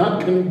all, you're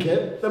not going to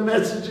get the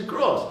message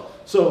across.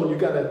 So you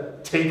got to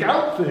take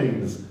out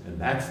things, and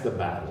that's the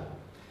battle.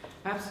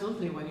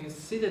 Absolutely. When you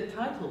see the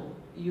title,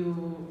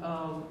 you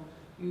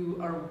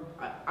are,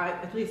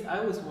 at least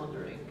I was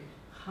wondering,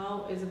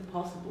 how is it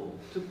possible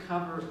to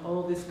cover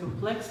all this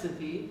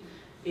complexity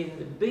in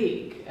a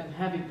big and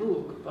heavy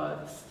book,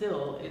 but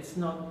still it's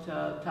not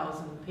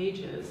 1,000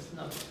 pages,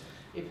 not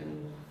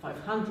even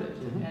 500,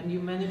 and you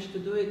managed to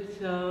do it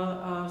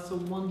so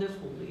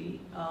wonderfully,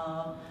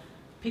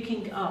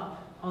 picking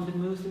up on the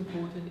most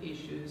important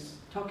issues,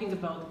 talking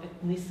about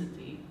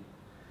ethnicity,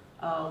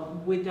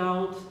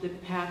 without the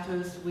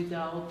pathos,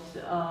 without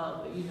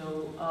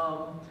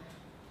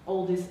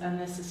all these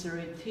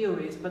unnecessary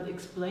theories, but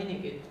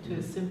explaining it to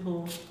a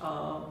simple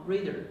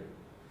reader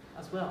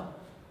as well.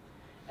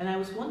 And I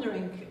was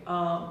wondering,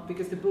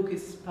 because the book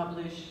is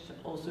published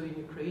also in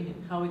Ukrainian,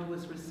 how it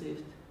was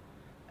received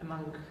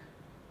among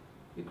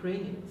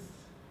Ukrainians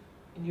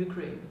in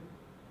Ukraine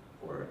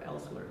or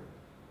elsewhere.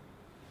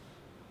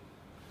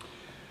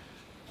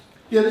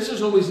 Yeah, this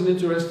is always an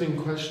interesting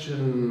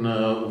question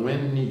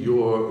when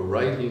you're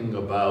writing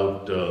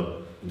about,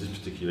 in this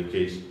particular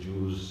case,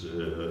 Jews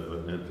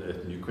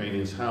and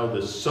Ukrainians, how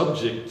the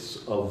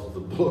subjects of the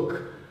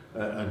book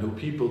and who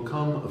people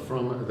come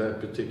from that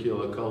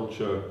particular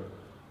culture,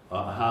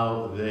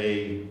 how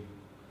they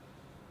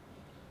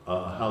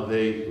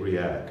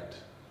react.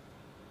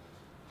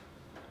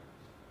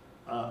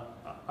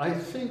 I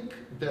think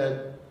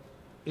that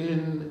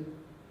in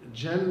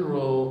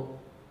general,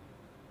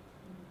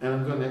 and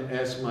I'm going to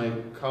ask my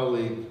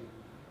colleague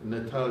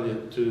Natalia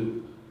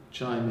to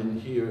chime in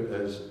here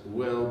as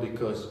well,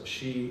 because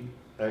she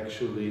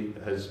actually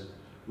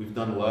we've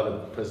done a lot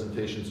of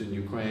presentations in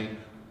Ukraine.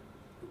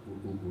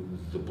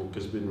 The book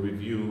has been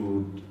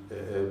reviewed.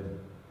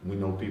 We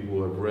know people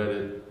who have read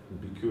it.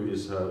 I'd be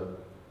curious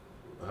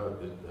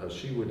how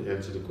she would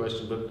answer the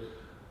question, but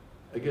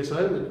I guess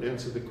I would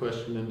answer the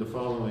question in the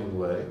following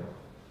way.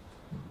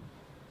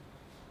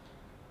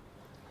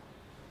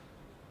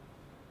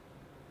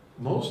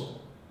 Most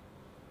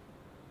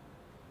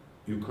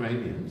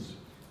Ukrainians,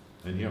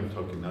 and here I'm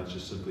talking not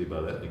just simply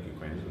about ethnic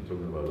Ukrainians, I'm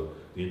talking about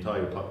the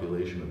entire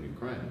population of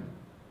Ukraine.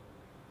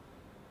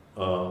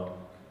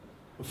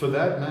 For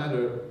that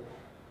matter,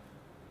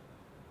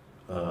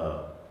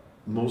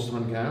 most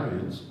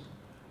Hungarians,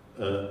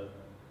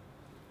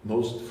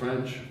 most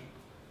French,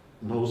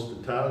 most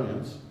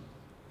Italians,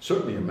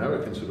 certainly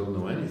Americans who don't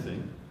know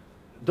anything,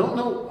 don't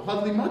know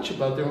hardly much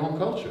about their own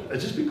culture.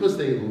 Just because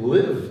they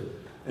live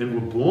and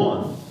were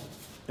born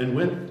and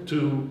went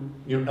to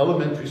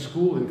elementary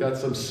school and got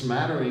some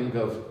smattering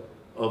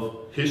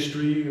of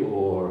history,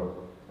 or,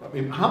 I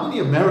mean, how many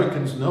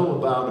Americans know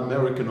about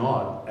American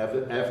art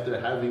after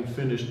having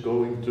finished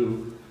going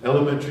to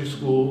elementary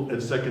school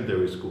and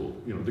secondary school?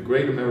 The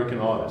great American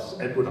artists,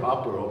 Edward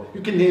Hopper, or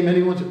you can name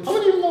anyone. How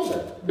many of you know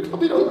that? They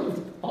probably don't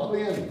know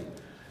hardly any.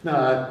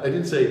 Now, I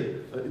didn't say,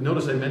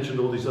 notice I mentioned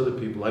all these other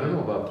people. I don't know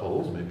about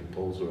Poles. Maybe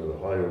Poles are at a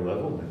higher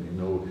level. Maybe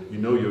you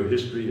know your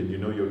history and you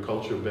know your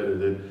culture better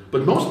than,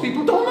 but most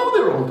people don't know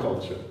their own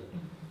culture.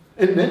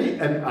 And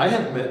I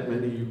have met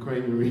many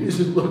Ukrainian readers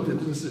who looked at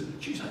them and said,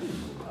 geez, I didn't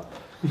know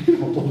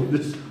about all of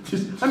this.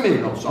 I may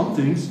know some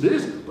things,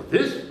 but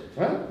this,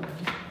 right?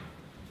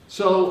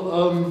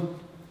 So,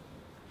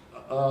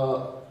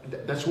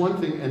 that's one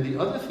thing. And the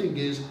other thing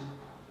is,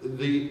 at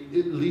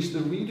least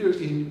the reader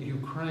in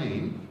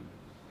Ukraine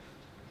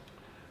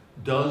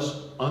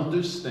does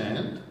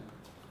understand,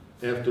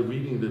 after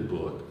reading the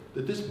book,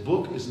 that this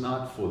book is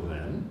not for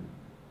them.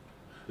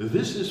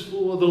 This is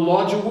for the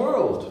larger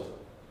world.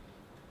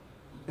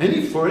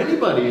 For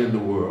anybody in the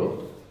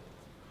world.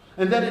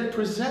 And that it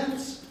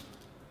presents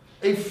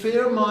a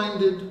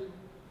fair-minded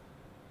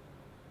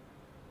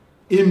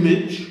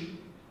image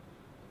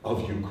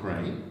of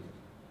Ukraine.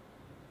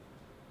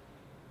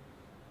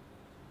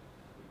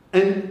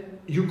 And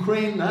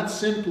Ukraine not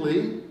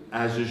simply,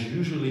 as is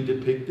usually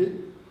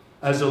depicted,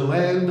 as a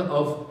land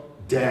of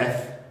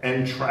death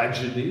and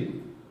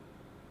tragedy,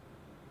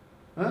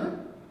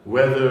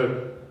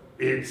 whether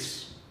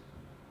it's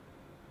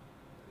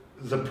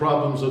the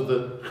problems of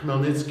the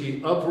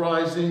Khmelnytsky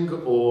uprising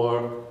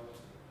or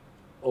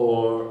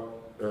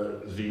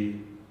the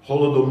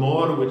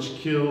Holodomor, which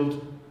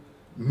killed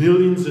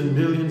millions and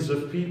millions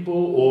of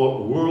people,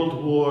 or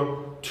World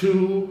War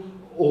II,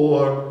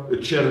 or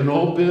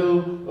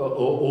Chernobyl,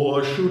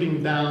 or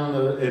shooting down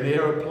an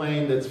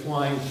airplane that's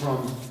flying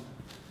from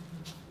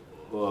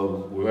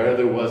where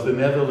there was the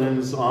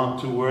Netherlands on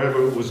to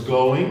wherever it was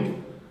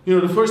going.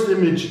 The first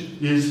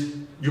image is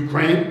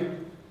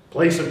Ukraine,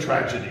 place of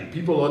tragedy.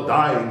 People are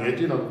dying.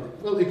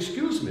 Well,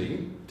 excuse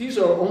me. These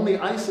are only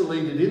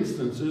isolated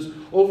instances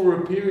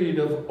over a period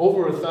of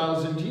over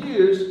 1,000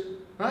 years,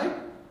 right?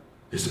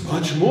 There's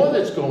much more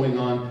that's going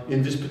on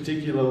in this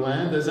particular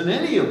land as in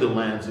any of the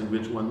lands in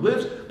which one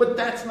lives, but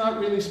that's not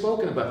really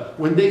spoken about.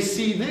 When they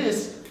see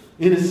this,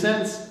 in a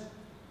sense,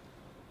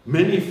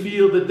 many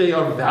feel that they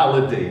are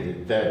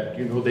validated, that,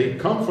 they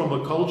come from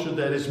a culture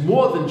that is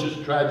more than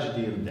just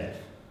tragedy and death.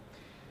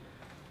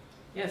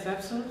 Yes,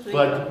 absolutely.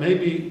 But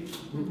maybe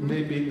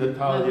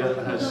Natalia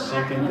has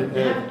something to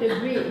add. I have to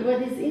agree.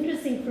 What is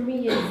interesting for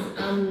me is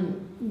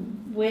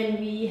when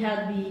we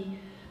had the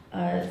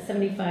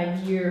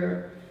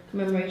 75-year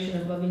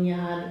commemoration of Babyn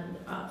Yar,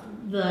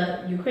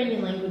 the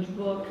Ukrainian language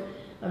book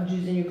of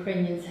Jews and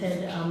Ukrainians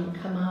had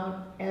come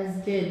out, as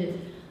did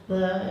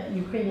the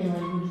Ukrainian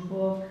language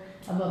book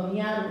of Babyn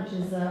Yar, which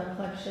is a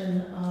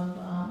collection of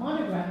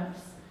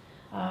monographs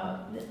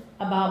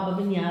about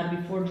Babyn Yar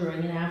before, during,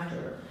 and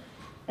after.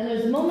 And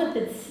there's a moment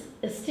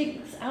that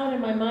sticks out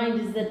in my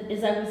mind, is that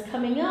as I was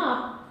coming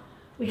up,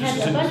 we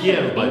had a bunch of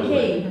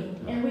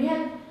Kiev, and we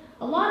had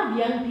a lot of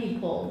young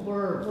people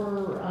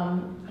were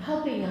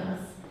helping us.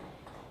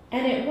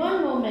 And at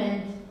one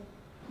moment,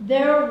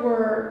 there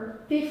were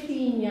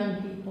 15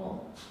 young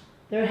people,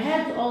 their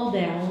heads all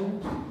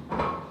down,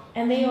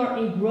 and they are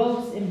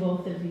engrossed in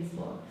both of these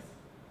books.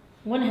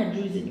 One had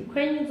Jews and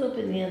Ukrainians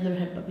open, the other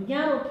had Babyn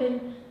Yar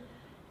open,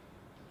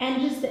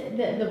 and just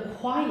the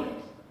quiet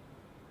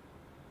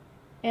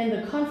and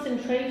the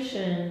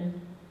concentration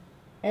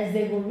as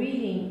they were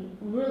reading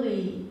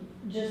really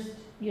just,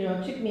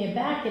 took me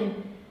aback. And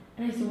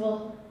I said,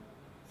 well,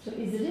 so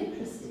is it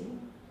interesting?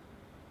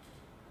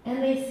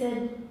 And they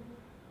said,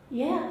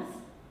 yes,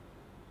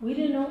 we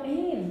didn't know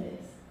any of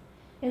this.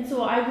 And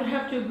so I would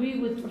have to agree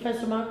with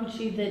Professor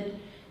Makuchi that,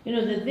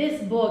 that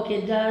this book,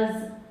 it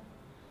does,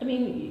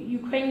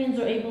 Ukrainians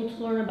are able to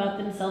learn about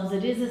themselves.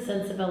 It is a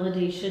sense of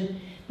validation,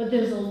 but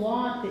there's a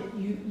lot that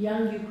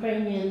young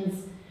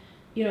Ukrainians,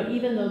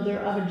 even though they're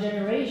of a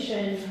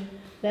generation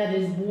that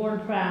is born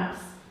perhaps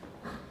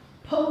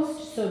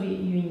post-Soviet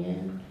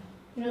Union,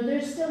 you know,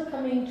 they're still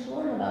coming to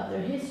learn about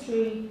their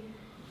history,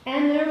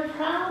 and they're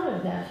proud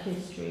of that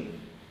history.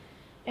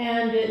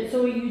 And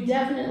so you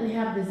definitely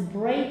have this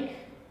break.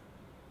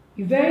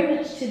 You very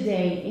much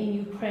today in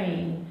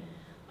Ukraine,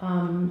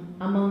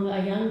 among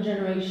a young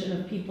generation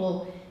of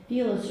people,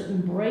 feel a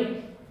certain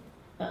break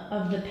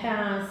of the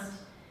past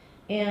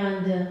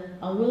and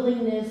a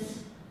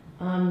willingness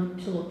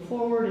to look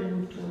forward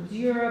and move towards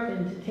Europe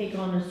and to take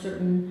on a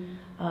certain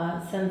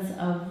sense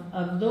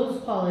of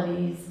those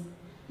qualities,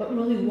 but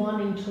really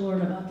wanting to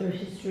learn about their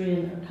history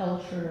and their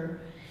culture,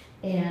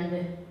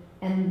 and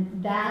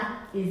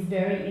that is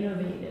very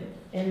innovative,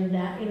 and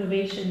that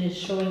innovation is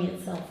showing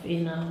itself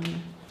in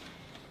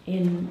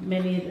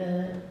many of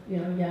the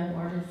young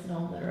artists and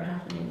all that are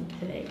happening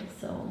today.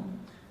 So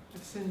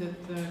I've seen that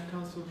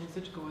Councilor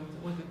Muzyczko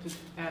wanted to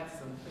add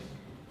something.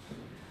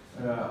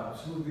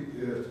 Absolutely.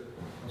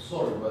 I'm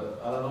sorry, but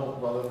I don't know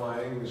whether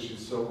my English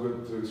is so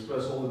good to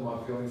express all of my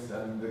feelings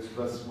and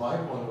express my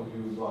point of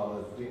view about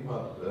that thing,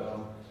 but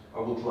I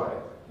will try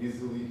it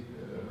easily,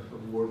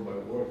 word by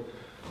word,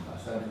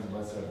 sentence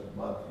by sentence.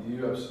 But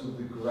you're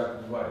absolutely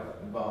correct and right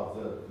about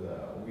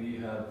that. We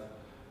have,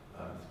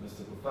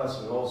 Mr.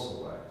 Professor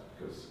also right,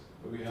 because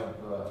we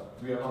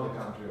are not a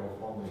country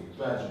of only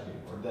tragedy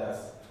or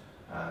death,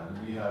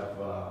 and we have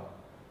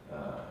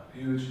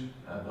huge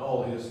and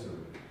old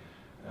history.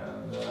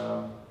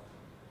 And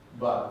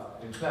but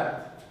in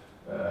fact,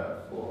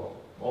 for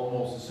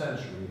almost a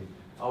century,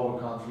 our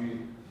country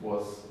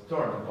was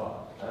torn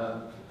apart,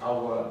 and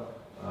our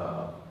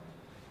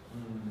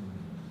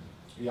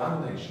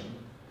young nation,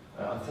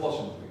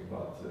 unfortunately,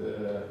 but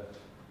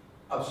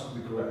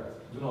absolutely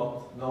correct, do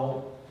not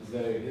know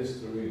their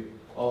history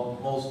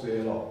mostly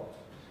at all.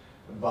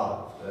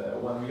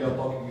 But when we are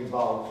talking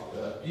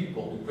about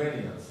people,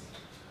 Ukrainians,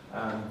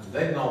 and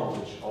their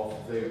knowledge of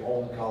their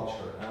own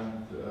culture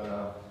and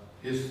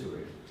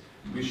history,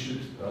 we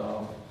should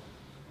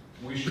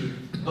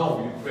know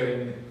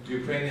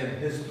Ukrainian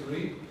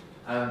history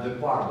and the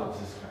part of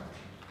this country,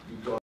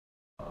 because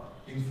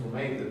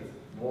informated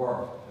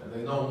more,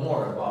 they know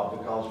more about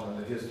the culture and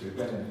the history,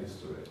 Ukrainian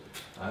history.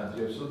 And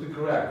you're absolutely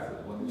correct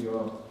that when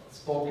you're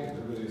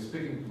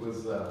speaking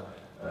with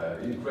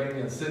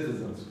Ukrainian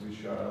citizens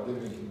which are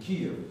living in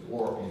Kiev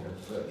or in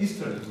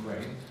eastern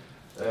Ukraine,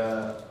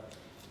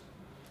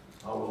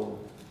 I will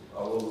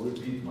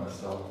repeat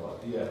myself, but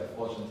yeah,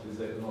 fortunately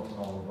they do not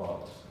know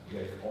about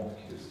their own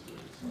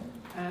history. So.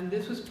 And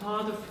this was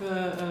part of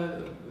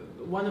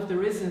one of the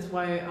reasons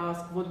why I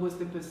asked what was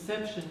the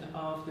perception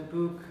of the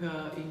book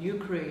in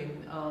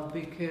Ukraine,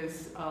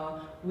 because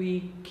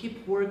we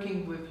keep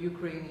working with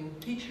Ukrainian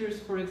teachers,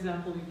 for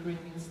example,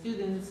 Ukrainian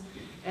students,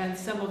 and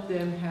some of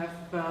them have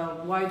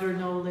wider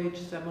knowledge,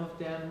 some of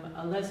them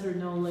a lesser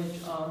knowledge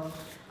on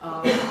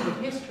the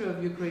history of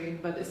Ukraine,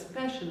 but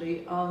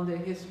especially on the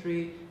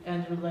history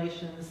and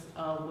relations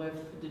with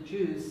the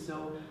Jews. So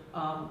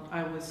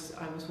I was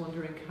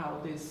wondering how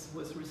this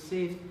was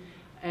received.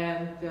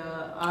 And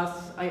as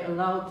I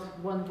allowed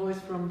one voice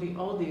from the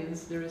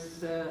audience, there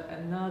is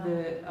another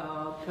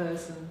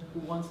person who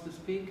wants to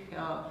speak,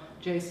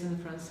 Jason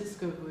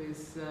Francisco, who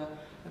is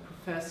a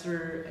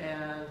professor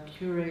and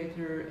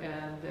curator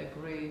and a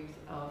great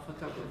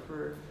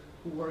photographer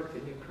who worked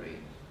in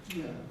Ukraine.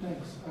 Yeah,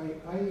 thanks.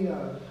 I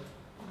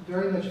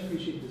very much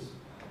appreciate this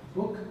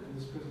book and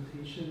this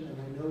presentation, and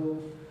I know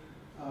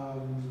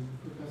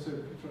Professor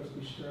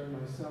Petrovsky-Stern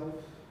myself,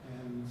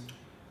 and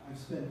I've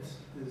spent,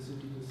 as you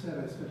just said,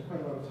 I spent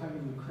quite a lot of time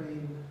in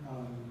Ukraine.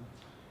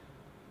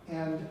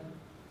 And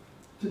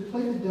to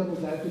play the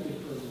devil's advocate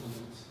for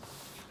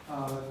a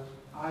moment,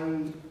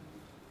 I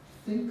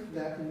think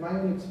that in my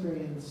own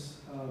experience,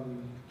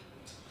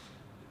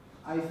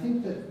 I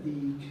think that the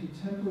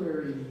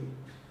contemporary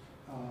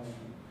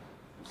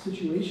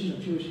situation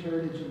of Jewish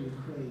heritage in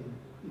Ukraine,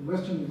 in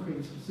Western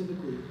Ukraine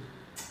specifically,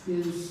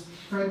 is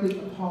frankly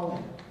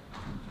appalling.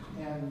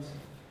 And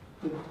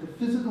the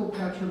physical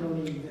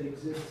patrimony that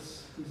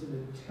exists is in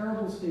a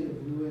terrible state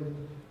of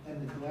ruin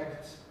and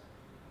neglect.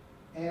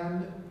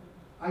 And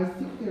I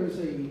think there's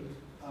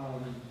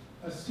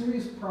a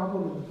serious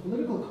problem in the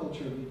political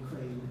culture of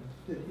Ukraine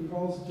that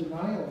involves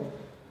denial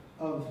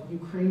of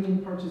Ukrainian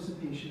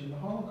participation in the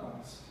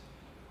Holocaust.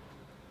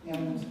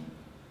 And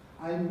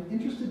I'm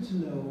interested to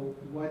know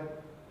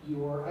what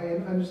I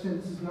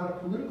understand this is not a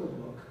political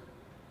book,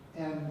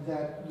 and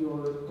that your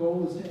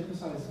goal is to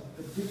emphasize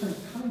a different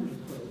kind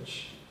of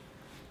approach.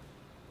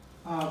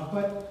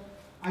 But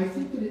I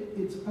think that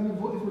it's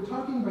unavoidable. If we're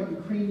talking about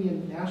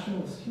Ukrainian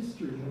nationalist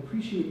history and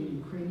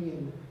appreciating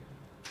Ukrainian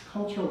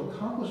cultural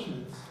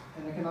accomplishments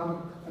and economic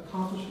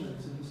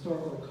accomplishments and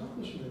historical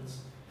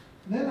accomplishments,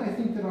 then I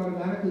think that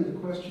automatically the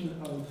question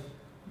of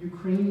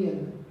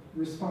Ukrainian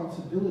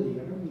responsibility,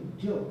 I don't mean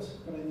guilt,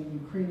 but I mean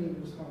Ukrainian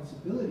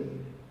responsibility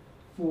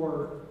for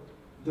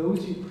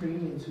those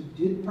Ukrainians who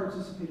did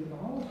participate in the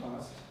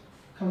Holocaust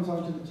comes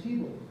onto the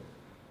table.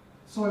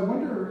 So I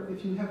wonder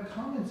if you have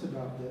comments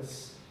about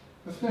this,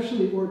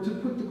 especially, or to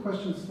put the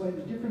question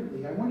slightly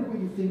differently, I wonder what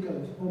you think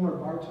of Omar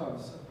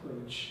Bartov's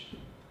approach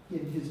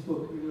in his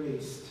book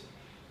Erased,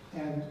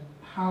 and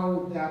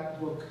how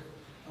that book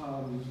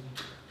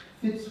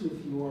fits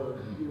with your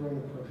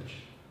own approach.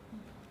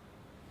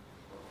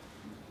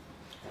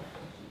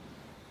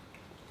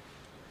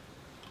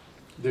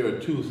 There are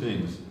two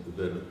things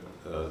that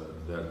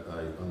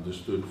I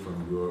understood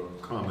from your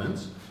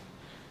comments.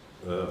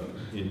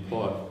 In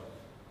part,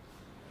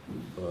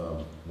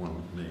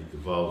 one may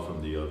evolve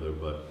from the other,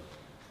 but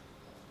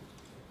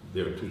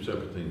there are two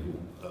separate things.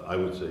 I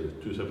would say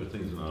two separate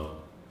things, and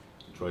I'll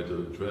try to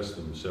address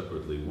them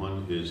separately.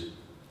 One is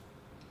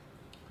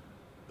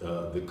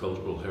the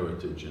cultural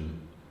heritage and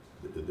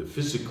the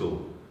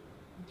physical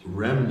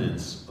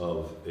remnants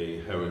of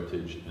a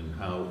heritage and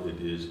how it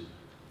is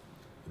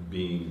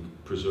being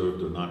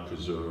preserved or not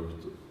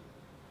preserved.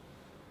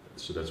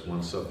 So that's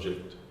one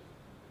subject.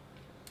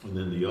 And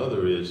then the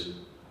other is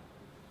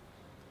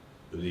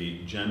the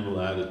general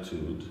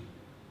attitude,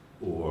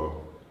 or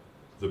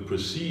the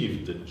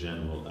perceived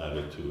general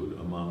attitude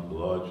among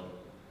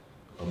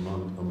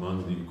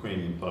the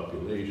Ukrainian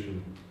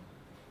population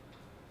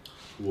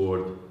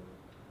toward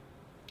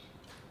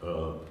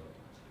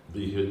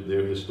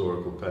their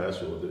historical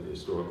past, or the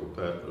historical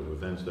path of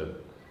events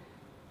that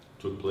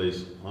took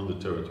place on the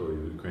territory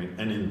of Ukraine,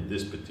 and in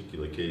this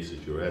particular case,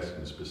 if you're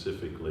asking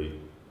specifically,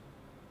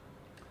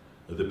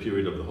 the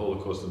period of the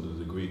Holocaust and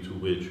the degree to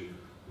which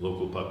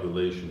local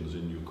populations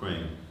in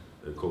Ukraine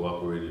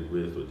cooperated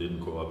with or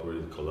didn't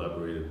cooperate,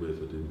 collaborated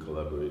with or didn't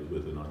collaborate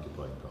with an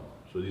occupying power.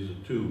 So these are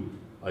two,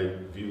 I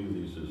view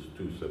these as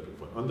two separate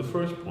points. On the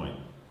first point,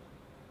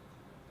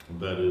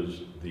 that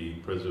is the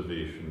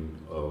preservation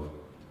of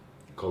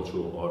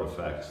cultural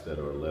artifacts that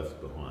are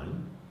left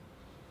behind.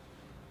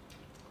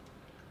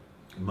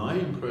 My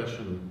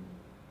impression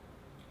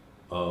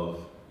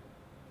of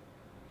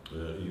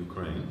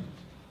Ukraine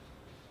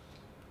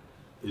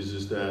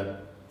is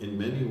that in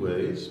many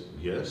ways,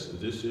 yes,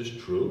 this is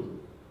true,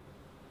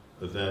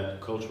 that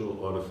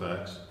cultural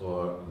artifacts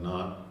are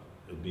not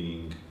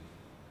being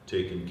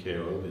taken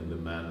care of in the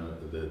manner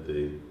that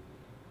they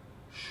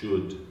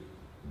should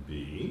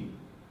be.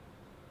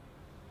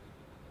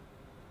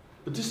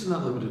 But this is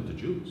not limited to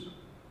Jews.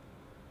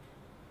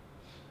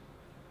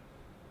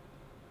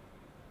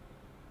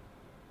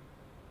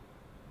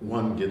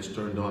 One gets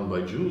turned on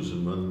by Jews,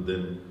 and one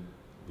then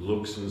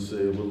looks and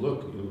says, well,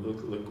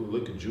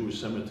 look at Jewish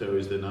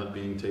cemeteries, they're not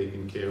being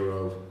taken care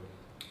of,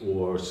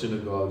 or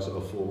synagogues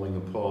are falling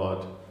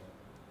apart.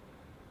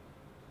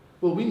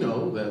 Well, we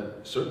know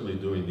that certainly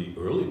during the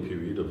early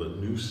period of a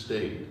new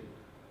state,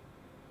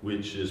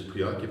 which is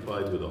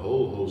preoccupied with a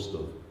whole host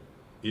of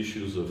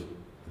issues of,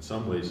 in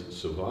some ways,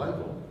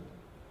 survival,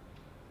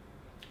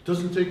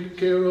 doesn't take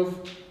care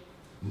of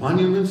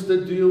monuments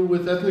that deal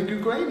with ethnic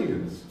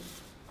Ukrainians,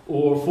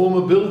 or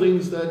former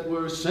buildings that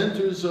were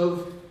centers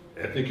of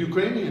ethnic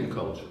Ukrainian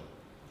culture.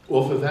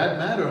 Or for that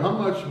matter, how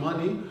much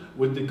money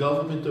would the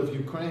government of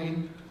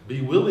Ukraine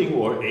be willing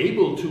or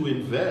able to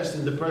invest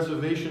in the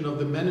preservation of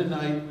the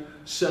Mennonite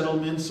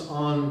settlements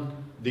on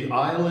the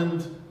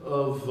island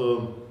of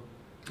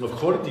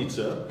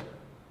Khortytsa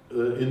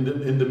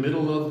in the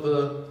middle of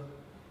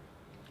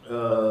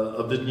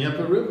the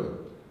Dnieper River?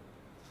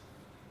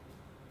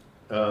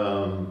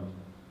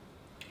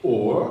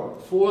 Or,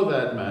 for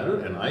that matter,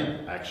 and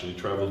I actually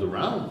traveled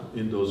around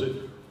in those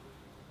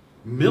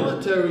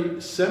military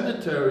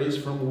cemeteries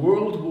from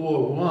World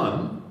War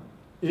I,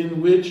 in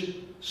which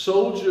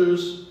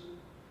soldiers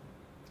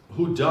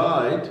who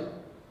died,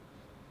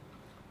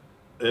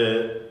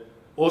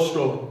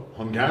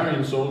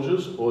 Austro-Hungarian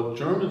soldiers or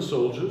German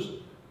soldiers,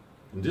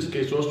 in this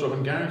case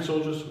Austro-Hungarian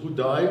soldiers who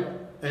died,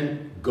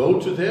 and go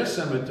to their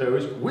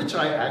cemeteries, which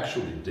I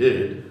actually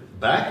did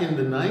back in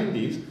the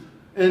 90s,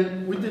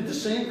 and we did the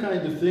same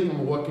kind of thing.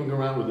 I'm walking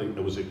around with it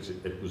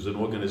was an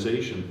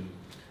organization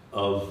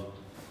of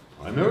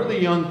primarily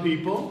young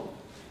people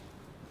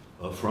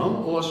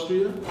from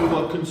Austria who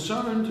are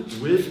concerned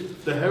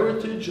with the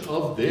heritage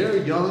of their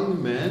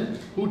young men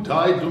who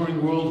died during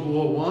World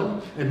War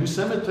I, and whose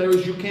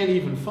cemeteries you can't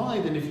even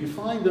find. And if you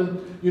find them,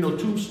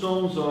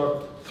 tombstones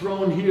are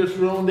thrown here,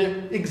 thrown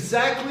there.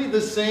 Exactly the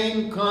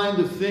same kind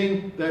of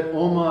thing that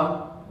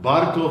Omar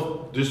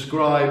Bartov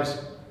describes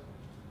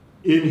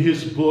in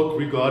his book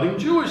regarding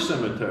Jewish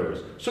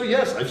cemeteries. So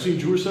yes, I've seen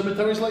Jewish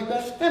cemeteries like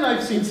that, and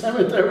I've seen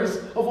cemeteries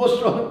of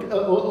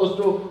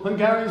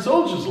Austro-Hungarian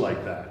soldiers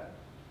like that.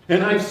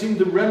 And I've seen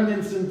the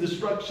remnants and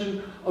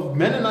destruction of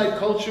Mennonite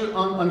culture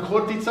on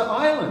Khortytsa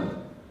Island.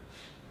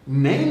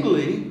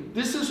 Namely,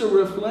 this is a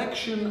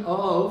reflection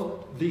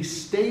of the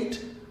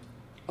state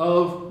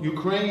of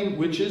Ukraine,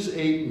 which is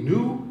a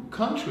new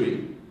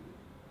country,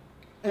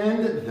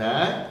 and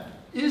that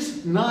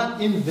is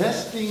not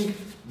investing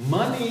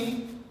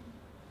money.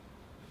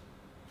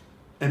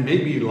 And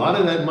maybe a lot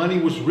of that money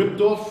was ripped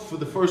off for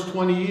the first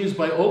 20 years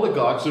by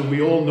oligarchs, and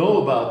we all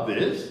know about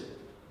this,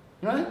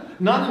 right?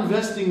 Not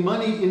investing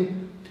money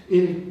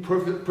in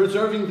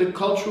preserving the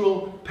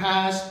cultural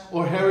past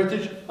or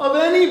heritage of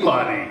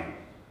anybody,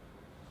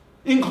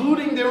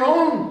 including their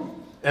own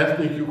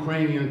ethnic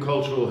Ukrainian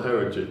cultural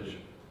heritage.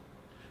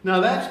 Now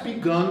that's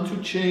begun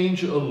to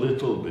change a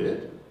little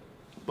bit,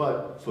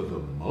 but for the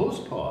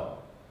most part,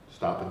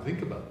 stop and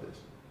think about this.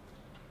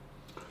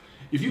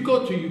 If you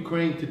go to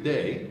Ukraine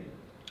today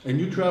and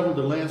you travel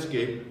the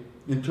landscape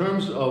in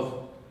terms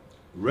of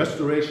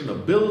restoration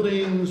of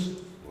buildings,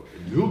 or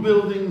new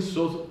buildings,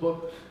 so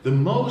forth, the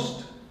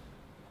most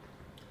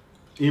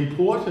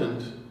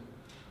important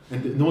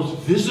and the most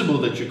visible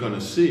that you're going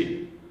to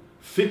see,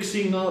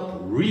 fixing up,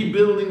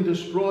 rebuilding,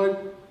 destroyed,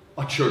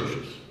 are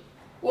churches.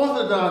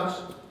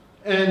 Orthodox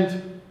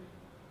and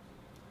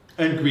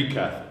Greek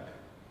Catholic.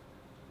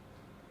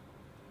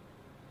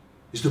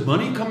 Is the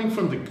money coming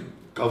from the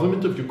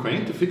government of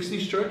Ukraine to fix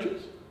these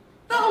churches?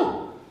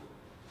 No,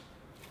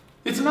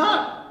 it's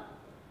not.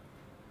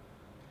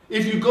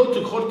 If you go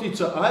to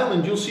Khortytsa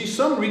Island, you'll see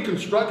some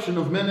reconstruction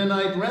of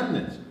Mennonite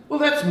remnants. Well,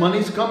 that's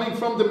money's coming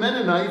from the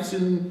Mennonites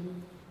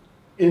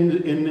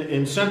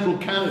in central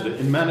Canada,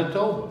 in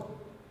Manitoba.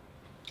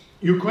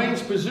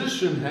 Ukraine's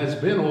position has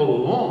been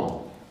all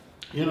along,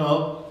 you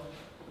know,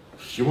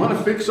 you want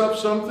to fix up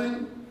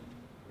something,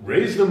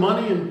 raise the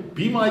money and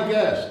be my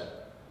guest.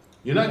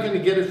 You're not going to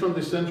get it from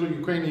the central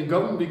Ukrainian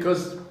government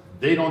because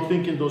they don't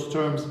think in those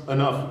terms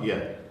enough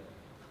yet.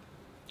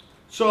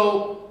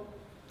 So,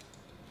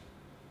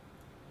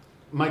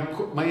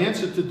 my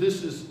answer to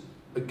this is,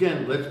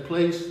 again,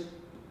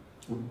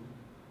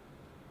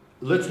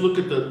 let's look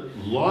at the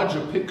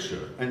larger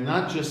picture and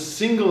not just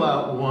single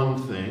out one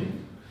thing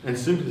and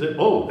simply say,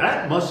 oh,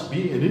 that must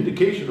be an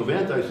indication of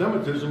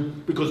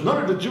anti-Semitism because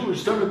none of the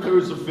Jewish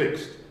cemeteries are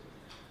fixed.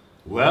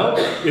 Well,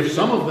 if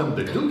some of them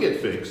that do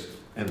get fixed,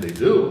 and they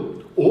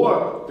do,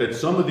 or that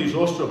some of these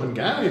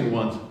Austro-Hungarian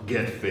ones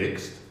get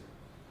fixed,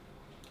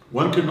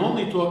 one can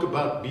only talk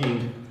about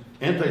being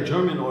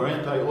anti-German or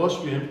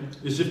anti-Austrian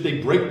is if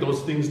they break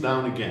those things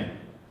down again.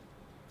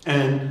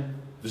 And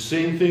the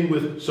same thing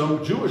with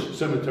some Jewish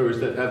cemeteries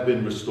that have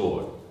been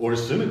restored, or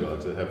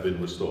synagogues that have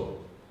been restored.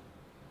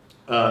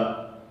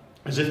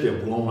 As if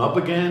they're blown up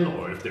again,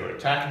 or if they're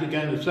attacked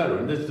again, etc.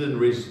 And this then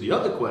raises the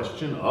other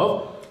question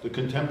of the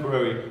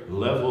contemporary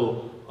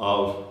level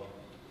of,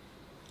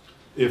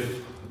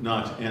 if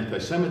not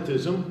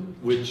anti-Semitism,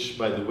 which,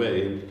 by the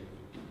way,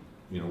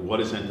 you know, what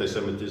is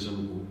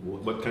anti-Semitism?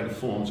 What kind of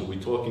forms are we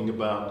talking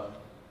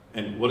about?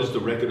 And what is the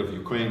record of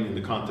Ukraine in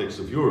the context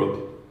of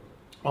Europe?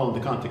 Well, in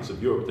the context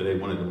of Europe today,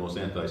 one of the most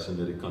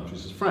anti-Semitic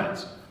countries is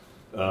France.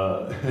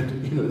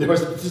 And, you know, there are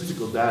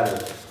statistical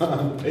data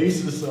on the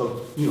basis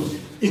of, you know,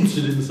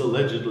 incidents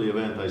allegedly of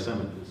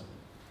anti-Semitism.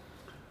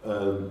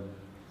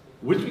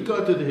 With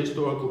regard to the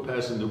historical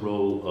past and the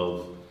role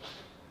of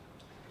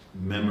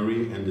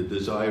memory and the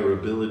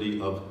desirability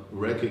of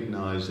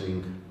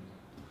recognizing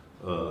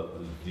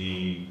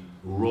the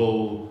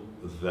role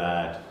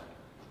that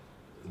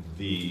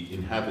the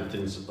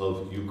inhabitants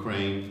of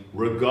Ukraine,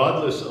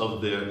 regardless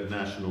of their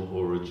national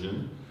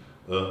origin,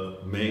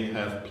 may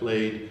have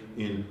played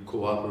in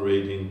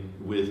cooperating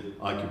with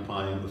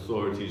occupying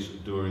authorities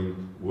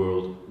during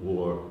World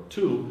War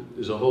II.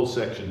 There's a whole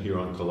section here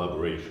on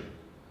collaboration,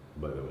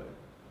 by the way.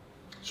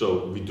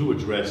 So we do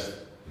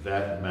address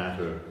that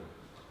matter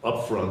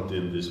up front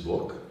in this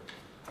book.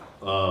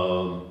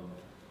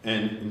 And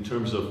in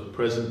terms of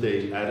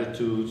present-day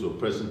attitudes or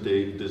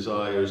present-day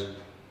desires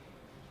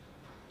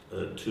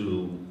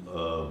to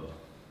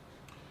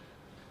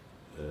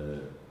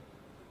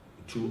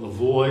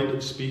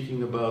avoid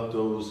speaking about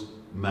those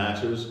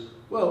matters,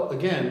 well,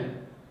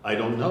 again, I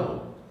don't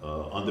know.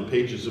 On the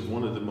pages of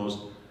one of the most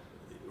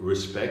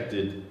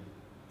respected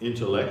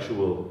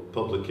intellectual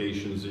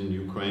publications in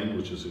Ukraine,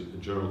 which is a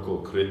journal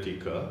called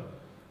Kritika,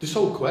 this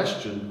whole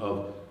question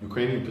of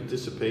Ukrainian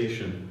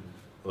participation,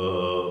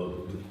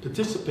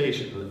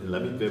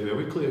 let me be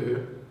very clear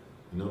here,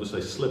 notice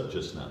I slipped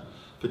just now,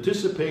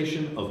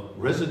 participation of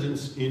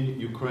residents in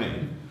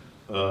Ukraine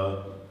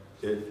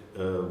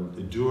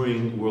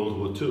during World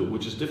War II,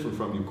 which is different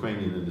from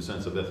Ukrainian in the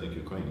sense of ethnic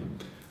Ukrainian,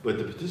 but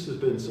the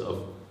participants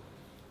of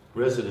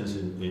residents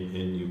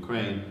in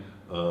Ukraine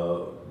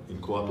in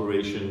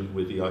cooperation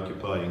with the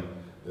occupying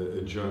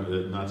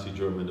Nazi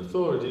German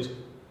authorities,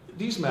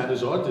 these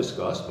matters are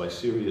discussed by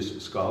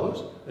serious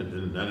scholars,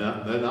 and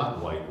they're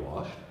not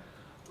whitewashed.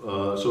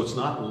 So it's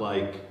not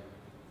like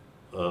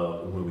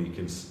when we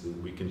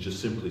can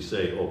just simply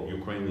say, oh,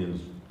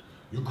 Ukrainians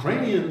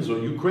or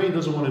Ukraine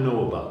doesn't want to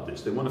know about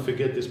this. They want to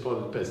forget this part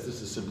of the past.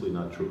 This is simply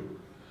not true.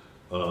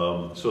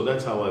 So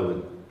that's how I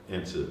would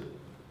answer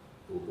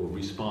or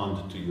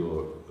respond to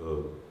your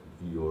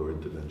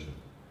intervention.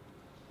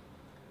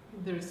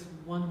 There's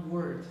one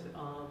word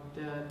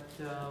that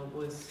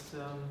was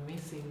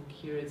missing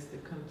here. Is the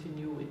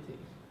continuity.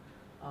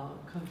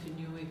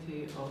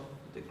 Continuity of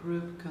the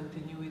group,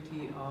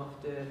 continuity of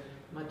the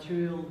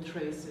material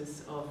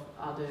traces of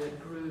other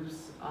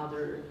groups,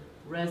 other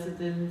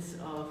residents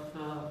of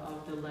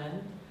the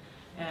land.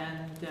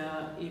 And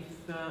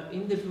if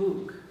in the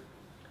book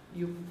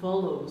you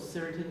follow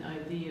certain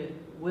idea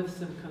with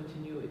some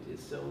continuity,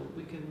 so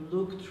we can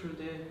look through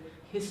the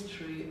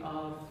history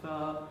of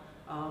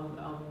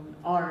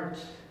art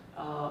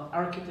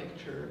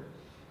architecture.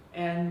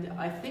 And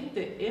I think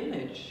the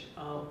image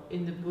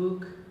in the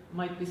book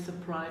might be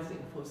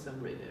surprising for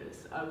some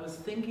readers. I was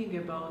thinking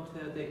about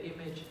the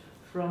image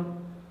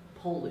from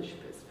Polish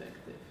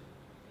perspective.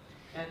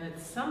 And at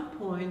some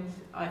point,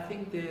 I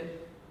think the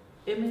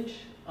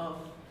image of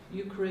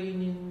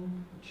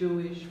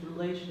Ukrainian-Jewish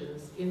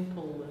relations in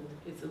Poland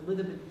is a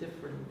little bit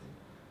different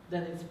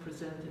than it's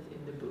presented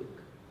in the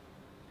book.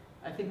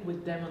 I think we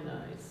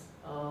demonize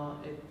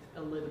it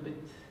a little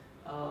bit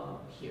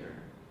here.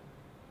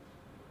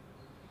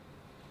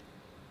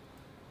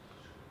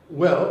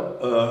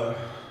 Well,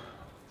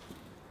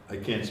 I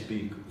can't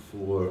speak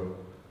for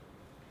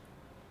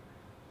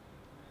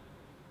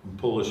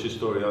Polish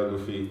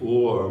historiography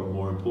or,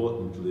 more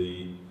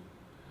importantly,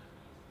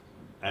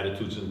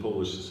 attitudes in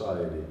Polish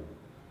society,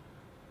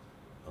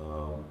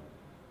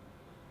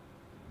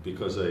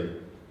 because I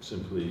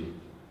simply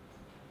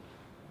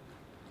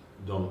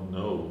don't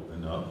know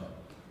enough.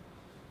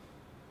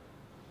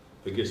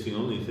 I guess the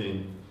only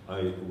thing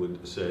I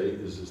would say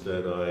is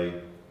that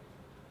I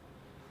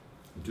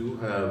do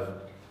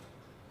have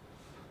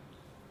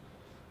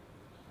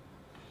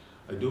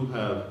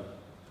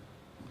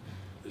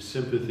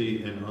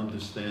sympathy and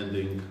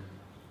understanding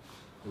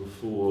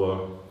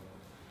for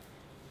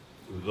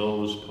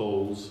those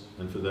Poles,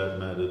 and for that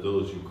matter,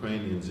 those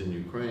Ukrainians in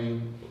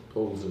Ukraine,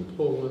 Poles in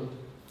Poland,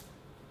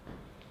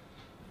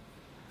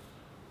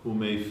 who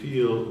may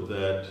feel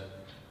that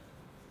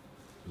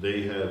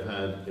they have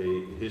had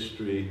a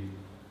history,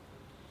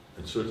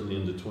 and certainly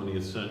in the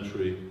 20th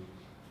century,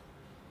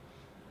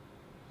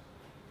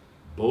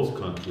 both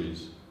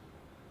countries,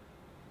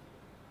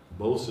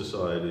 both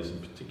societies, in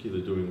particular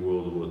during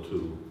World War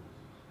II,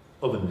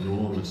 of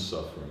enormous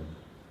suffering,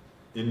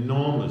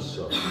 enormous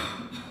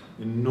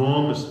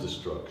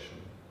destruction.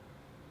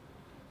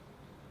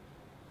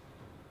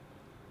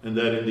 And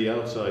that in the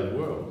outside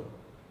world,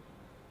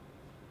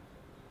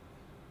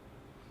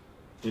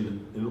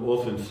 in an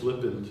often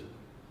flippant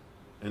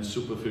and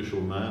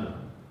superficial manner,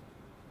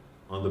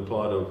 on the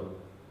part of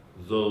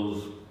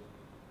those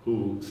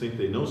who think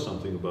they know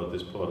something about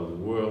this part of the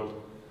world,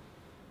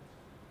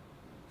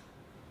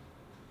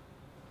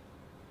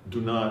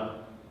 do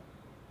not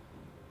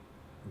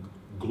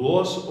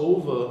gloss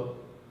over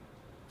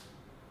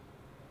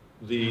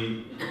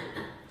the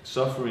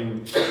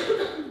suffering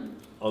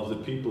of the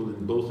people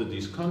in both of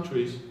these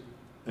countries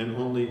and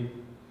only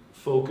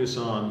focus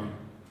on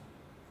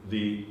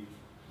the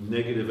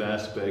negative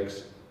aspects.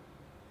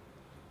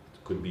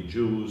 It could be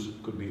Jews,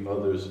 it could be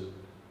others,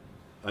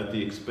 at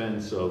the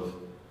expense of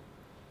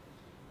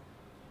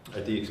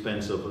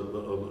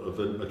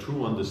a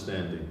true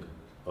understanding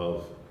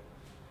of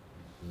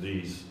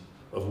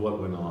what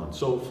went on.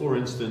 So, for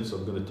instance,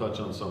 I'm going to touch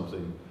on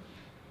something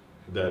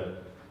that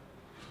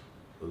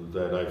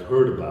I've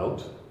heard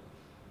about,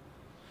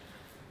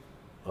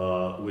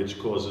 which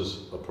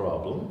causes a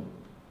problem,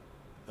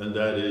 and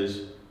that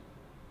is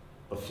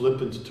a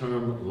flippant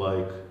term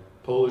like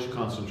Polish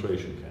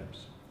concentration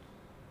camps.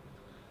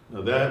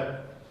 Now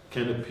that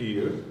can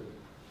appear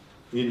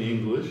in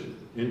English,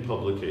 in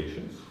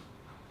publications.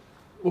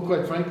 Well,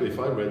 quite frankly, if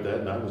I read that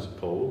and I was a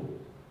Pole,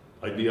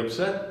 I'd be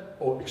upset.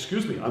 Oh,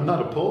 excuse me, I'm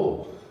not a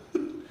Pole.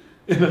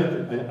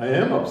 And I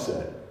am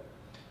upset,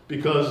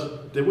 because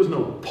there was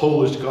no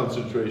Polish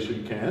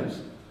concentration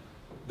camps.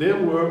 There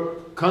were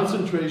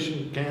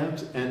concentration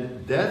camps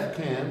and death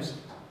camps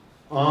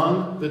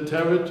on the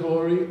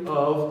territory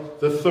of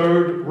the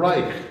Third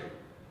Reich.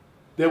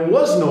 There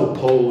was no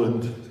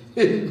Poland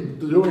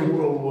during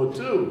World War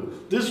II.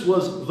 This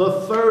was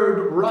the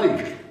Third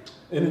Reich,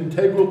 an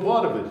integral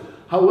part of it.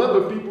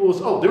 However, people will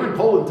say, oh, they're in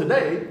Poland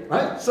today,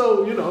 right?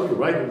 So, you know, you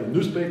write in the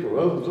newspaper,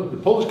 oh, the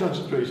Polish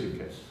concentration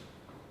camp.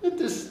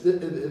 This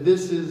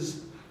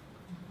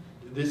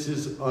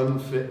is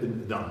unfair,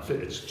 not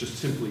unfair, it's just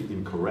simply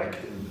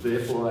incorrect. And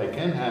therefore, I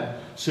can have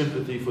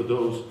sympathy for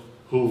those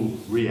who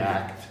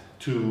react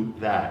to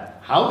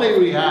that. How they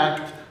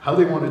react, how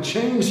they want to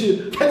change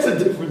it, that's a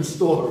different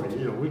story.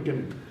 You know, we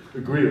can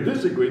agree or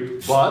disagree,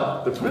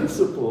 but the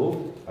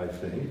principle, I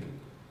think,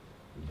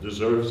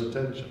 deserves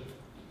attention.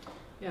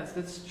 Yes,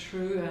 that's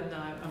true, and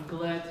I'm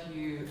glad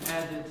you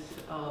added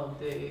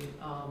the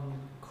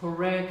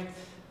correct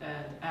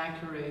and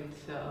accurate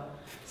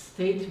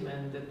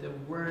statement that there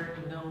were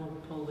no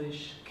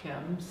Polish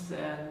camps,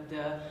 and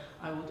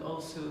I would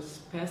also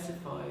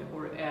specify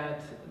or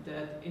add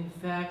that in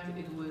fact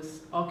it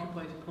was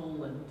occupied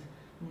Poland,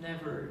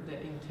 never the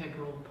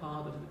integral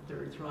part of the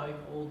Third Reich,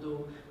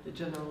 although the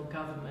general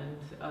government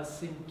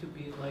seemed to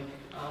be like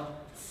a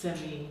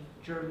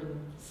semi-German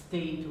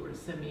state or a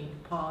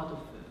semi-part of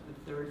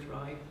the Third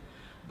Reich.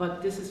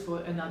 But this is for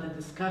another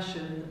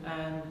discussion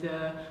and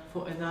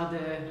for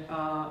another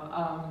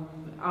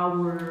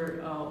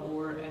hour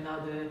or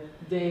another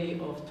day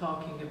of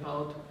talking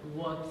about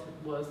what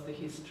was the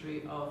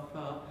history of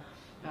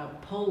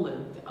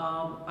Poland.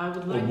 I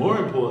would like. Well, more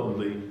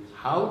importantly,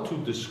 how to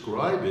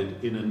describe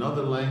it in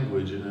another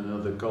language, in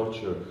another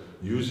culture,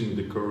 using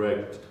the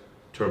correct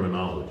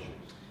terminology.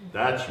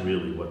 That's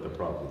really what the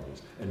problem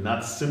is, and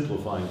not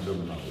simplifying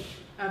terminology.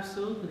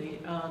 Absolutely.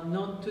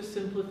 Not to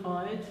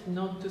simplify it,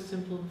 not to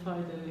simplify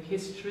the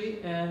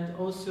history, and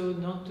also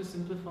not to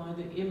simplify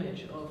the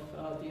image of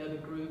the other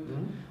group,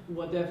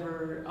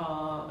 whatever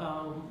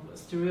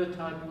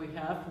stereotype we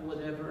have,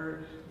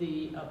 whatever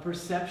the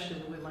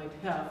perception we might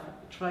have,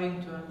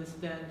 trying to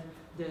understand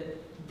that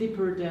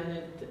deeper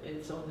than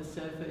it's on the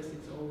surface.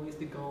 It's always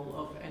the goal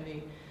of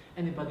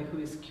anybody who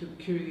is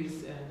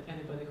curious and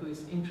anybody who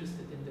is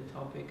interested in the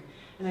topic.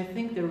 And I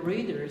think the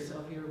readers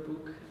of your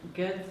book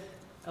get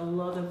a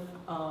lot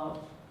of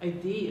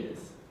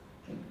ideas,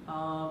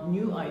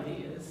 new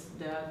ideas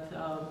that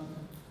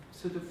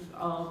sort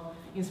of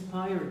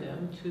inspire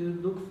them to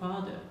look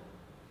further,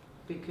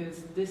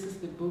 because this is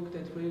the book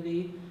that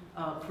really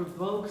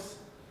provokes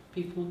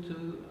people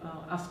to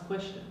ask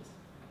questions.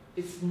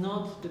 It's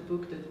not the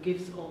book that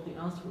gives all the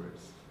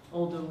answers,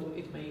 although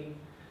it may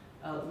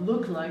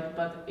look like,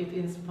 but it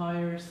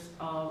inspires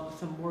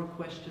some more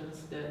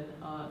questions that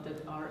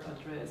are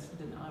addressed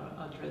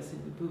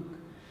in the book.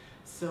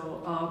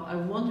 So I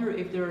wonder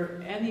if there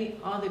are any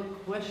other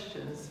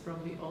questions from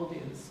the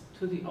audience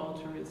to the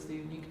author. It's the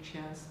unique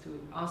chance to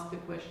ask the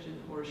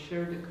question or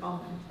share the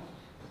comment.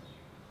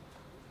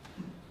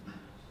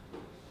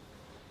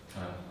 I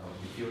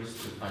would be curious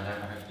to find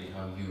out actually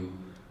how you,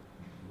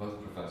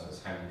 both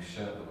professors, how you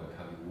shared the work,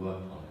 how you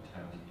worked on it,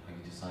 how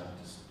you decided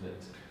to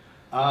split.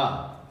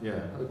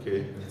 Yeah, okay.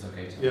 If it's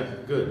okay to Yeah,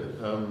 good.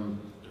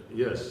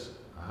 Yes,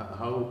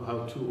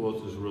 how two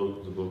authors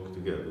wrote the book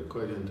together,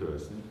 quite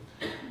interesting.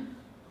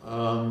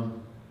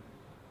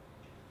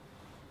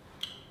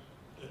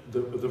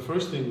 The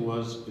first thing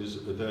is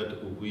that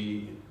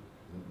we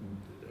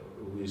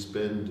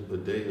spend a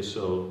day or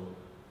so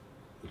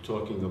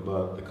talking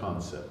about the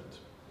concept,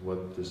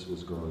 what this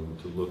was going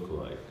to look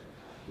like.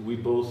 We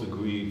both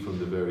agreed from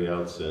the very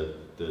outset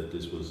that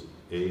this was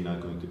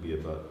not going to be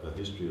about a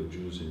history of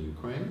Jews in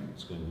Ukraine,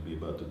 it's going to be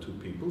about the two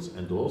peoples,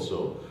 and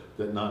also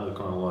that not a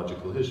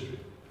chronological history,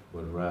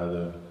 but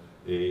rather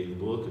a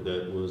book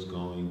that was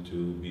going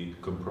to be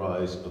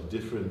comprised of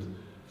different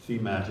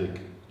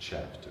thematic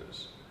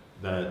chapters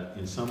that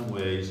in some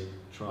ways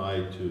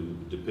try to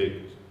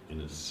depict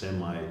in a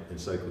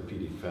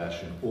semi-encyclopedic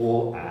fashion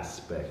all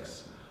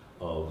aspects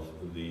of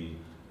the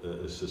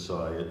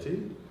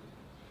society.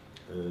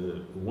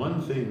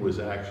 One thing was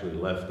actually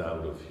left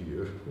out of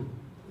here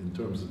in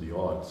terms of the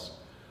arts,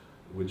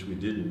 which we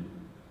didn't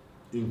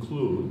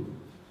include,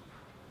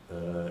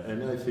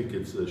 and I think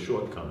it's a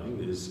shortcoming,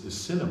 is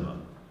cinema.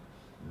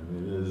 I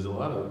mean, there's a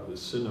lot of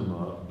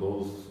cinema,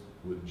 both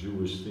with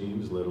Jewish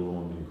themes, let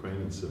alone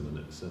Ukrainian cinema,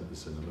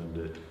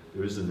 and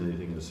there isn't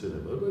anything in the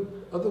cinema, but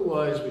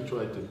otherwise we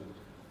tried to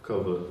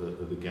cover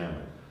the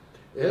gamut.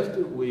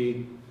 After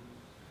we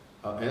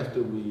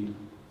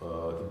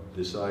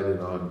decided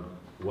on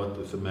what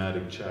the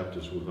thematic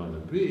chapters were going to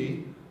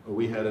be,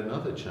 we had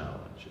another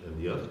challenge, and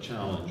the other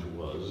challenge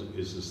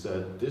is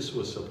that this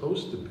was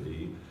supposed to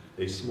be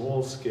a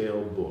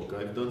small-scale book.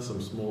 I've done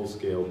some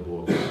small-scale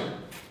books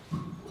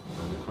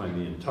on the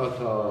Crimean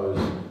Tatars,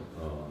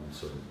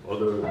 some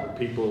other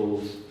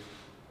peoples,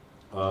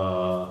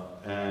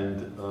 and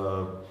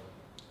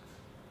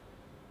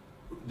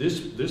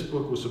this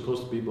book was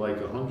supposed to be like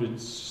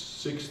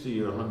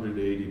 160 or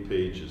 180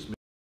 pages.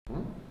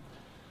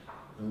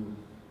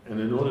 And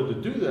in order to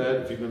do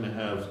that, if you're going to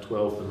have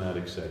 12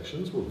 thematic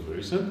sections, well, it's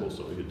very simple.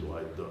 So you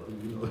divide,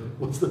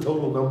 what's the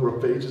total number of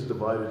pages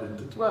divided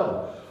into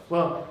 12?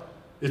 Well,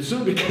 it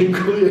soon became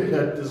clear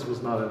that this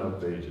was not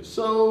enough pages.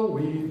 So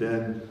we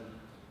then,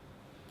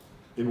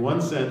 in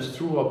one sense,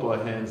 threw up our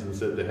hands and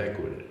said, the heck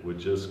with it. We're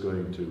just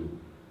going to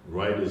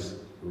write as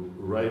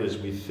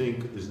we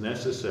think is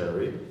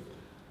necessary,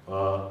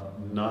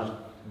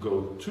 not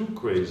go too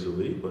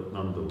crazily, but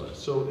nonetheless.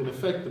 So in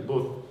effect, the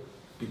book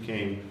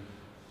became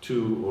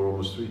 2 or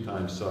almost 3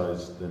 times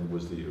size than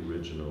was the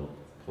original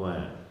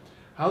plan.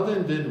 How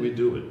then did we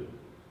do it?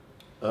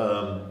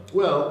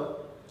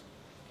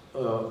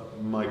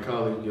 My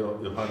colleague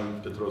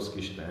Johann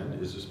Petrowski-Sten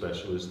is a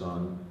specialist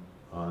on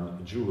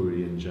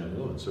Jewry in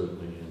general, and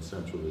certainly in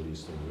Central and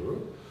Eastern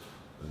Europe,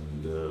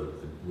 and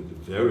with a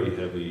very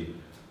heavy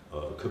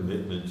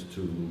commitment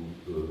to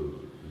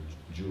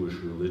Jewish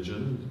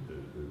religion,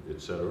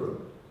 etc.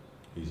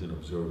 He's an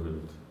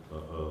observant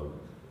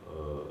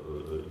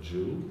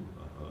Jew,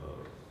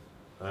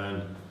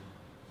 and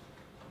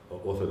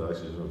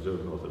Orthodox, he's an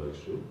observant Orthodox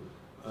Jew,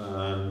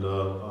 and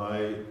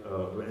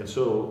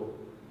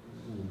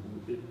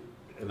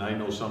I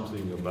know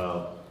something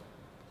about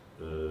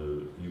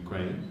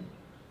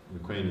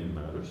Ukrainian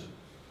matters.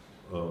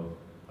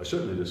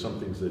 There's some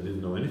things I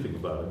didn't know anything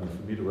about. I mean,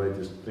 for me to write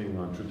this thing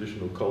on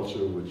traditional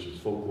culture, which is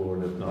folklore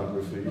and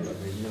ethnography,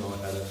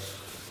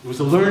 it was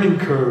a learning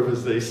curve,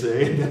 as they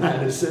say, and I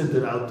had to send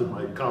it out to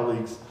my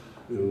colleagues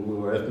who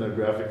were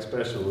ethnographic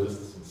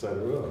specialists,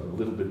 etc. I'm a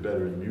little bit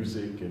better in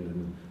music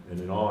and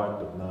in art,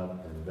 but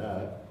not in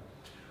that.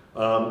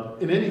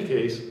 In any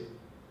case,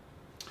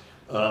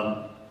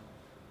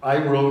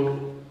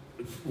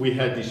 we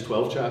had these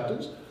 12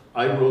 chapters.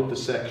 I wrote the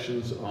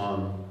sections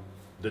on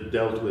that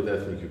dealt with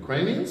ethnic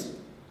Ukrainians.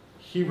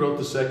 He wrote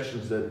the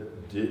sections that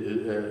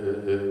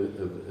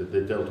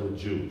dealt with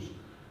Jews.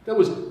 That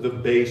was the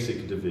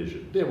basic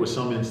division. There were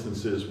some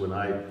instances when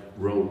I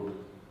wrote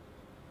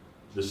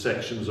the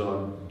sections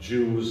on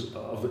Jews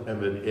of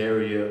an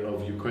area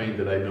of Ukraine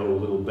that I know a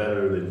little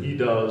better than he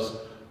does.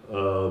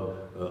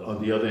 On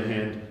the other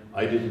hand,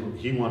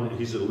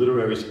 he's a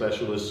literary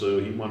specialist, so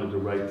he wanted to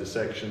write the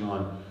section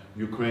on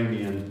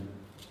Ukrainian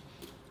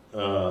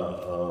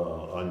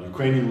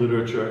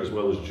literature as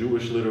well as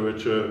Jewish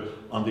literature.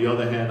 On the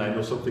other hand, I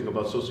know something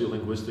about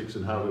sociolinguistics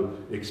and how to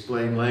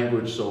explain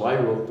language, so I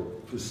wrote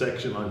the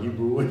section on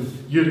Hebrew and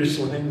Yiddish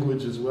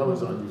language as well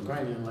as on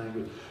Ukrainian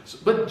language.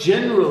 But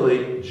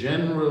generally,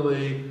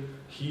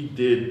 he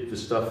did the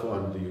stuff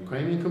on the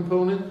Ukrainian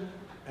component,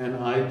 and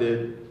I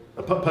did,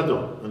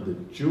 on the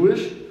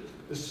Jewish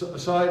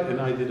side, and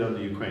I did on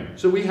the Ukrainian.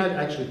 So we had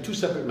actually two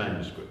separate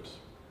manuscripts,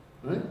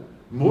 right?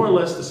 More or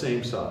less the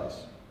same size.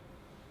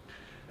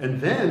 And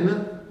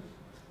then,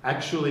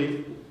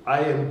 actually, I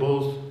am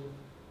both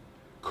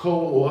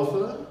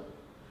co-author,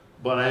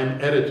 but I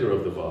am editor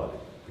of the volume.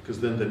 Because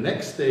then the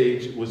next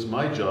stage was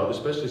my job,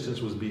 especially since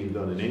it was being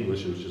done in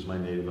English, which is my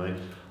native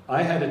language.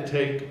 I had to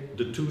take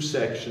the two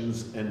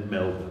sections and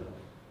meld them,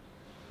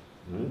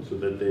 right? So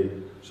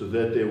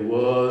that there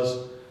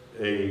was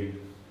an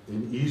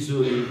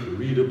easily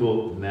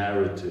readable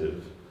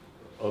narrative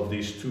of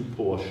these two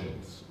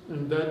portions.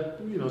 And that,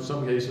 in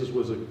some cases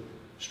was a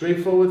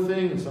straightforward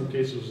thing, in some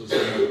cases was a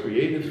somewhat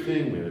creative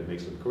thing, we had to make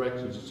some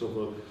corrections and so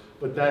forth,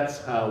 but that's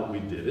how we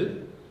did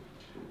it.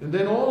 And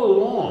then all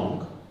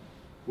along,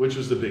 which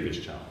was the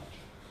biggest challenge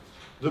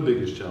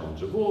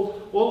of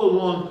all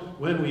along,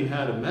 when we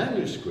had a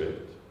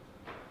manuscript,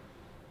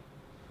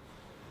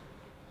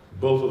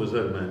 both of us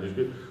had a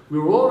manuscript, we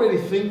were already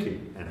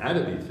thinking, and had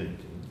to be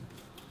thinking,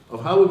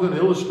 of how we're going to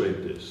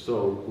illustrate this.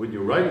 So when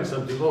you're writing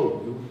something, it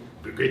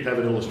would be great to have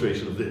an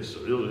illustration of this,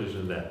 or illustration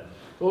of that.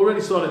 We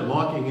already started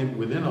marking it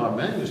within our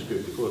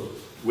manuscript, of course,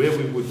 where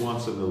we would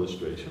want some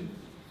illustration.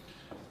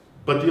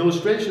 But the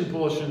illustration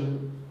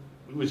portion,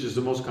 which is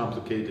the most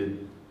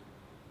complicated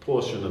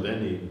portion of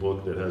any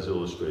book that has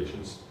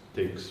illustrations,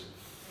 takes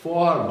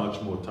far much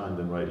more time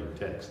than writing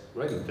text.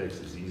 Writing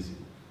text is easy.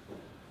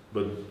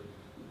 But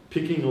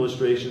picking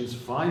illustrations,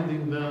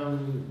 finding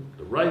them,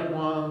 the right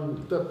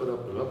one,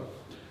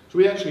 so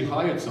we actually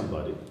hired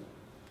somebody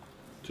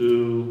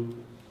to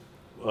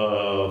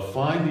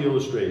find the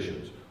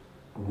illustrations.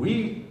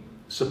 We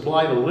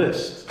supplied a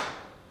list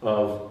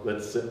of,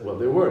 let's say, well,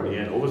 there were in the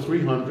end over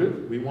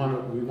 300. We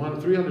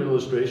wanted 300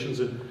 illustrations,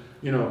 and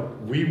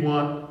we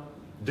want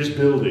this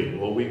building,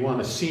 or we want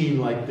a scene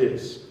like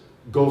this.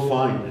 Go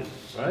find it,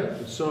 right?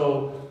 And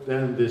so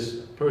then this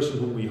person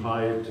whom we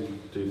hired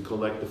to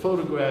collect the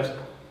photographs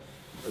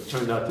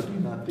turned out to be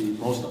not the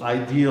most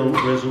ideal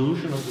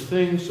resolution of the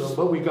thing. So,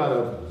 but we got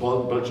a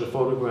bunch of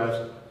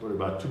photographs,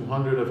 about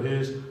 200 of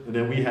his, and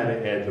then we had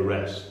to add the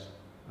rest,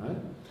 right?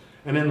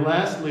 And then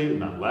lastly,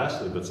 not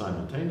lastly, but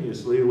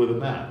simultaneously, were the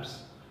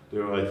maps.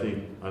 There are, I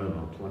think,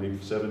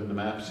 27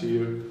 maps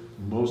here.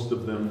 Most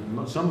of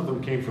them, some of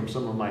them came from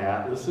some of my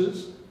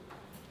atlases,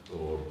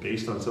 or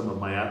based on some of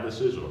my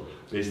atlases, or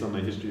based on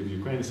my history of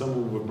Ukraine. Some of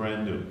them were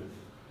brand new.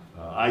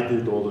 I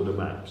did all of the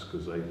maps,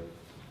 because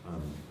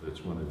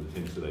that's one of the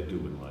things that I do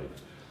in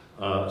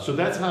life. So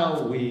that's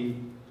how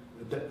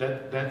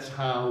that's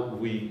how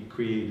we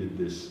created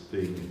this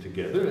thing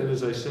together. And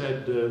as I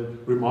said,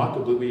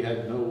 remarkably, we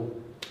had no,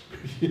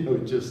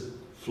 it just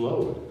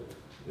flowed,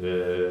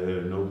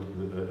 no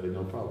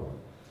problem.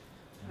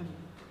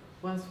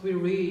 Once we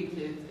read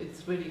it,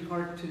 it's really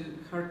hard to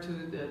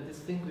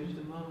distinguish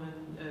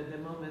the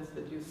moments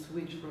that you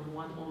switch from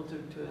one author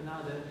to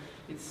another.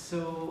 It's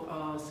so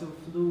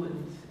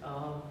fluent,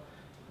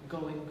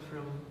 going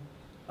from.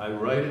 I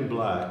write in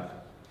black,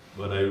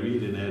 but I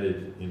read and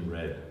edit in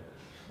red,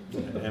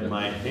 and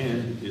my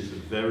hand is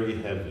very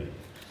heavy.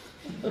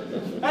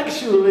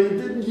 Actually,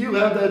 didn't you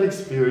have that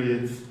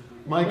experience?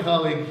 My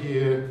colleague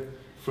here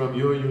from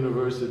your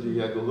university,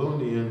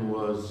 Agolonian,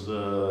 was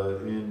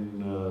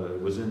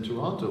in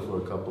Toronto for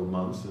a couple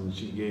months, and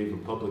she gave a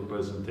public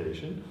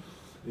presentation.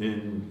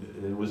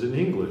 It was in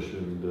English,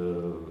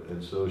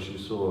 and so she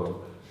saw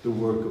the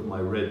work of my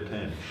red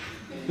pen.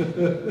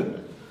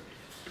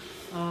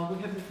 We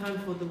have the time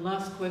for the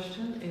last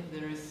question, if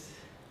there is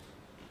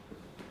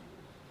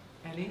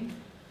any.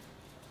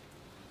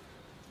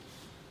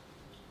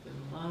 The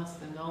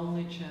last and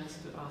only chance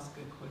to ask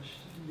a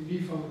question.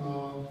 Maybe from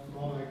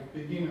more like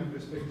beginner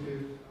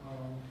perspective,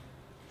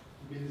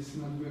 maybe this is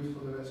not good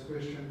for the last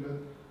question, but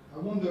I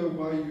wonder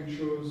why you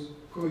chose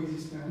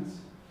coexistence,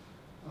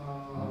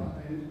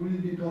 and would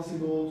it be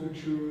possible to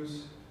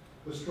choose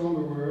a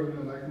stronger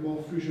word, like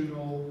more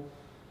fusional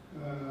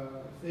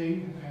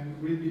thing,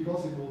 and would it be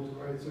possible to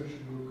write such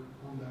a book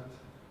on that?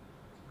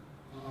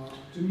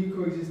 To me,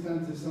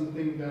 coexistence is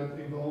something that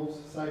evolves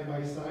side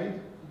by side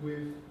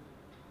with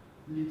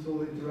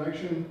little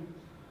interaction,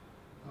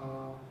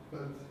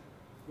 but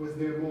was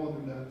there more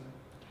than that?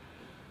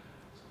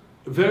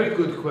 Very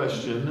good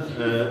question.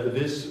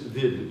 This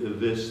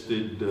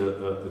did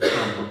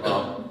come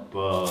up.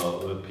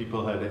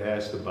 People had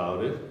asked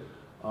about it.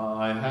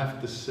 I have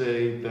to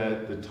say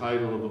that the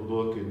title of a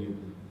book, and you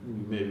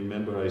may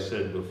remember I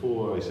said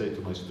before, I say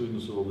to my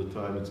students all the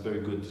time, it's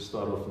very good to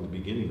start off from the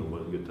beginning of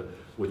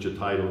what your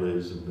title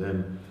is, and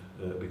then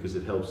because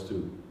it helps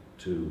to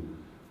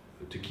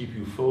keep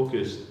you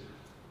focused.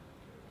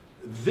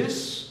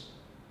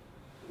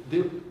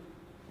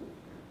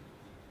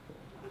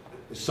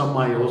 Some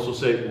might also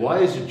say, why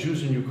is it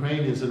Jews and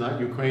Ukrainians and not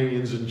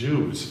Ukrainians and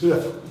Jews?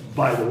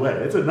 By the way,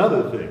 it's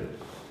another thing.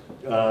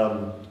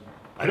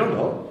 I don't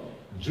know.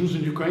 Jews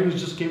and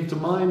Ukrainians just came to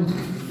mind,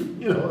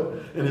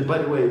 And by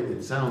the way,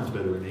 it sounds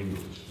better in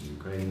English.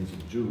 Ukrainians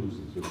and Jews.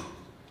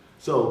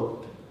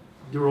 So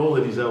there are all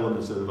of these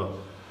elements that are about.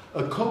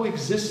 A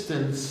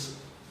coexistence,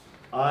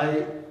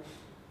 I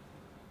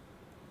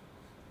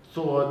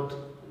thought,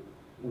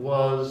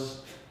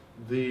 was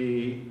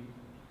the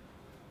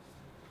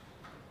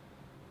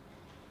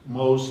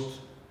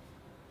most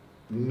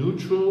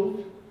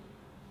neutral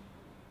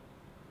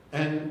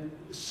and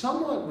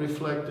somewhat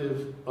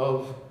reflective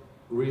of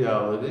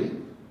reality,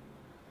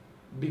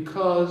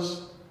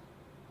 because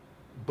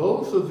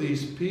both of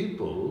these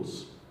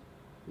peoples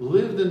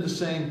lived in the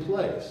same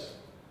place.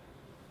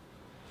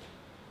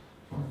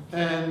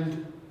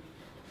 And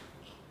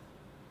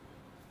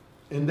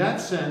in that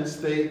sense,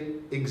 they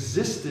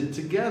existed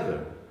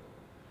together.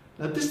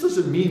 Now, this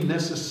doesn't mean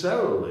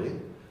necessarily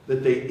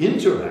that they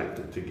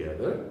interacted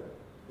together.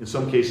 In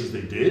some cases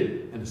they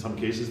did, and in some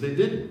cases they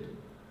didn't.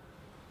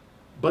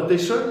 But they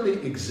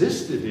certainly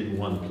existed in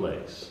one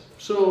place.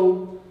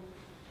 So,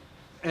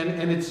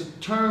 and it's a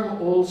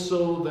term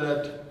also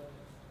that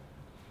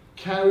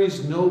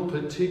carries no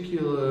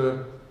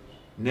particular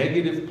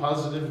negative,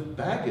 positive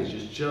baggage.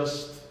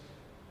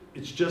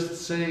 It's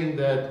just saying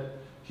that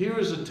here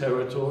is a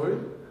territory,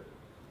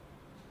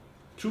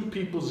 two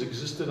peoples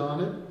existed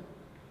on it,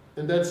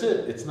 and that's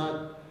it. It's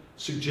not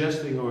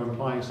suggesting or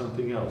implying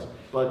something else.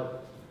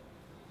 But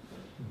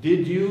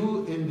did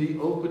you, in the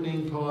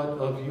opening part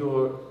of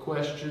your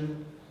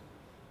question,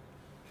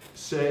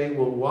 say,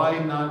 well,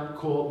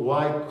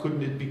 why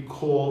couldn't it be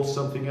called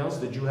something else?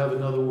 Did you have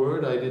another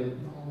word? I didn't.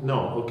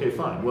 No. Okay,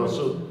 fine. Well,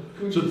 so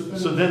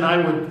then I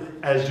would,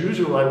 as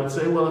usual, I would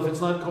say, well, if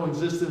it's not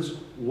coexistence,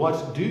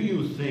 what do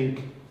you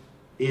think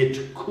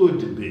it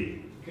could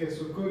be? Okay,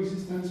 so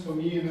coexistence for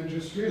me, and I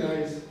just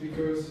realized,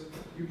 because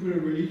you put a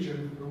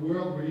religion, a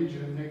world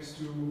religion, next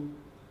to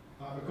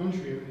a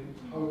country, I mean,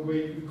 how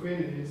great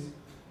Ukraine is,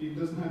 it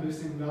doesn't have the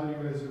same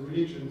value as a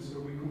religion, so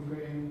we're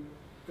comparing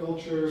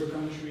culture,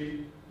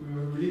 country, with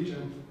a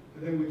religion.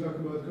 And then we talk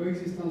about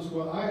coexistence.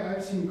 Well,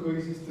 I've seen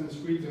coexistence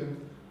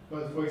written,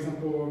 but for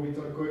example, we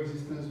talk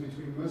coexistence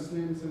between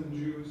Muslims and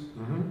Jews.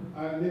 Mm-hmm.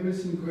 I've never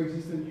seen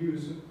coexistence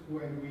used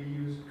when we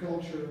use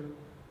culture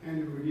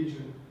and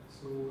religion.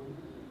 So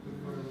that's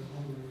what I was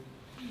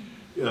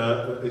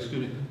wondering.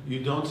 Excuse me,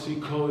 you don't see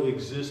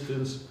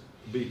coexistence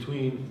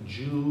between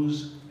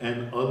Jews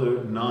and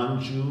other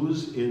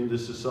non-Jews in the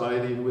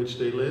society in which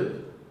they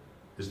live?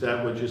 Is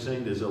that what you're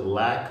saying? There's a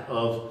lack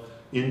of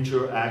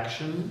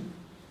interaction?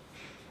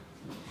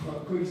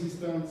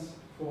 Coexistence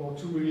for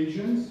two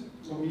religions,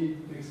 for me,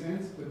 makes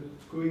sense, but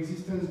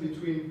coexistence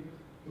between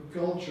the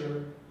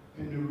culture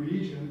and the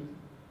religion,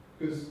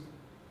 because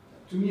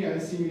to me, I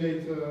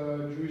assimilate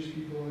Jewish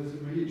people as a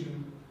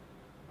religion.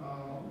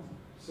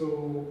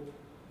 So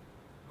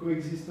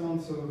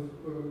coexistence of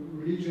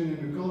religion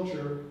and a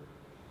culture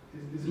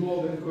is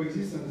more than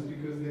coexistence,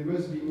 because there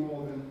must be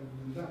more than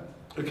that.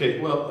 Okay,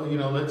 well,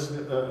 let's. I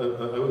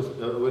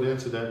would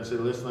answer that and say,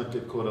 let's not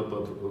get caught up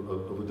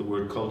with the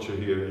word culture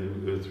here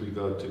with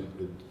regard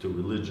to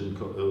religion,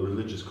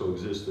 religious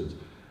coexistence.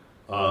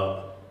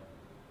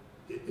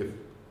 If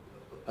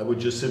I would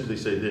just simply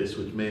say this,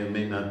 which may or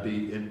may not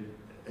be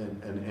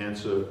an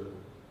answer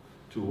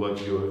to what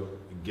you're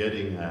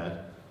getting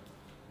at,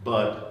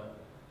 but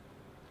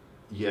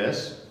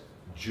yes,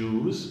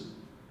 Jews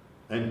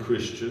and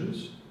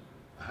Christians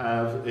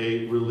have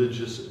a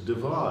religious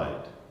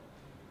divide.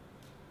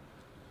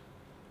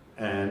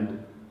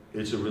 And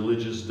it's a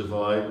religious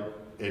divide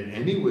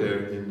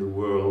anywhere in the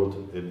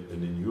world, and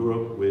in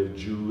Europe, where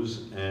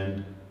Jews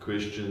and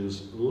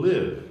Christians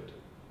lived.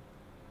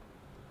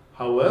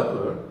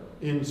 However,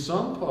 in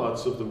some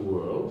parts of the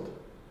world,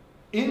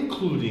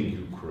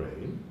 including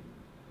Ukraine,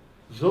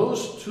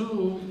 those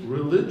two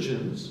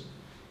religions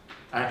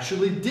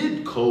actually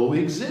did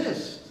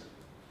coexist.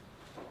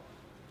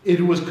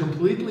 It was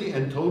completely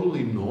and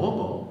totally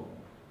normal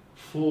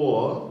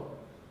for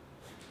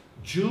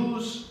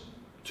Jews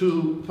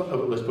to,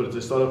 let's put it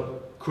this way,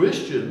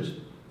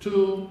 Christians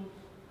to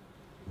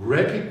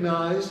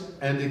recognize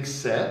and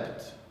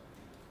accept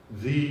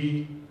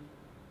the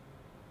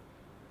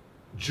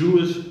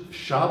Jewish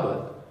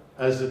Shabbat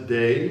as a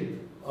day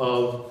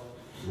of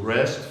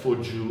rest for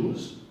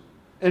Jews,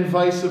 and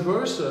vice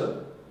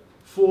versa,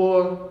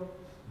 for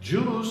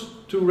Jews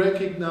to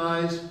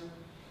recognize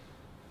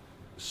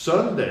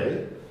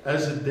Sunday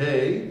as a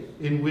day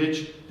in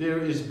which there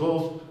is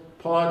both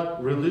part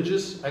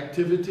religious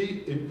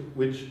activity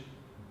which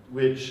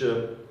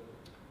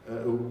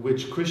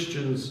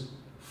Christians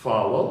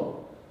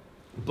follow,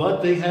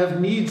 but they have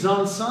needs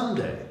on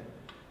Sunday.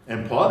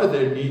 And part of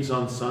their needs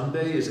on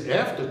Sunday is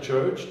after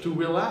church to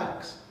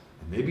relax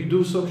and maybe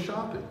do some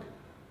shopping.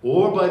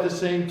 Or by the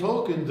same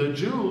token, the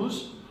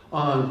Jews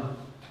on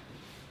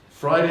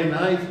Friday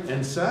night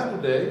and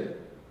Saturday,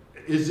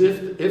 is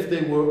if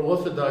they were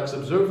Orthodox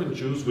observant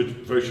Jews, which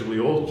virtually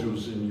all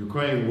Jews in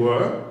Ukraine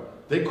were,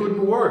 they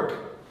couldn't work.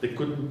 They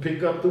couldn't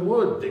pick up the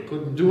wood. They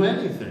couldn't do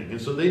anything.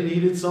 And so they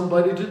needed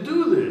somebody to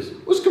do this.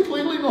 It was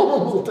completely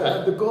normal to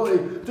have the goy,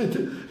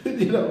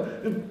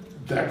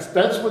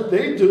 that's what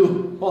they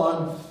do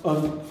on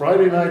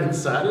Friday night and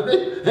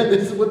Saturday. And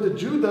this is what the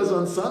Jew does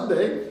on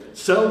Sunday.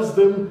 Sells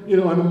them, in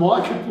a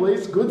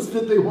marketplace, goods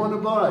that they want to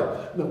buy.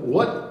 Now,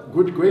 what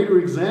greater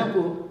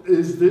example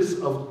is this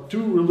of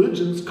two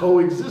religions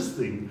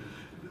coexisting,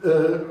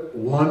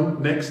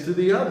 one next to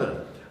the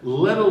other?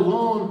 Let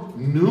alone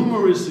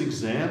numerous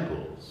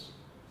examples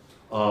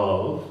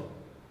of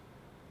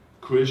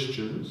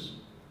Christians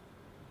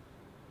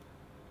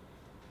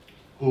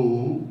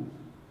who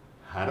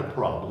had a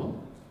problem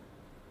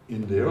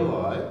in their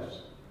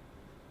lives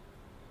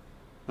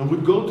and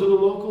would go to the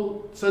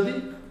local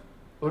tzaddik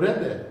or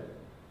Rebbe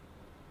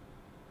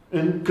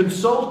and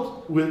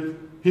consult with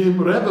him,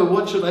 Rebbe,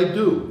 what should I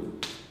do?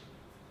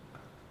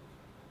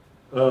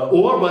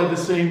 Or by the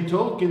same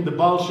token, the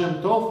Baal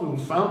Shem Tov, who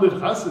founded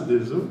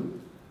Hasidism,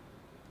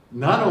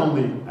 not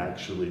only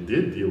actually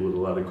did deal with a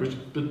lot of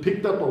Christians, but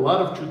picked up a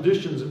lot of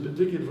traditions, in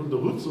particular from the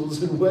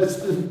Hutzels in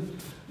Western,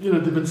 there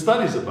have been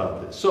studies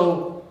about this.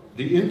 So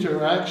the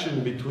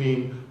interaction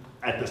between,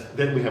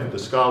 then we have at the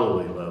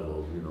scholarly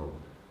level,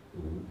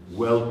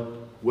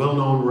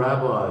 well-known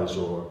rabbis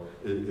or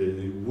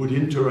would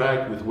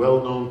interact with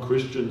well-known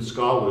Christian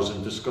scholars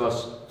and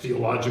discuss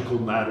theological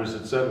matters,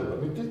 etc. I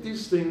mean,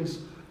 these things,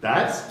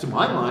 that's, to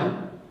my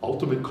mind,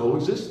 ultimate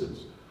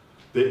coexistence.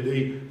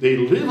 They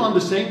live on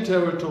the same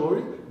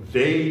territory.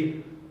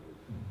 They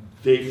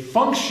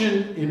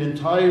function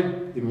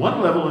in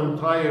one level, an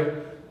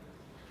entire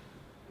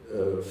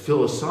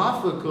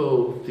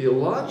philosophical,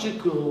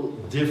 theological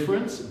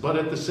difference, but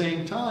at the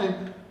same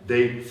time,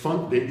 they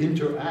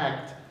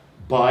interact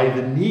by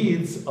the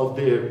needs of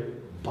their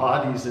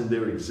bodies and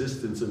their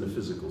existence in the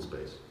physical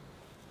space.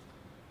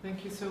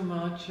 Thank you so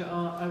much.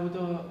 I would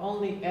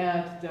only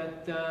add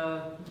that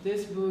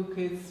this book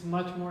is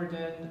much more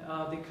than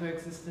the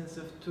coexistence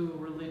of two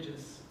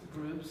religious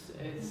groups.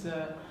 It's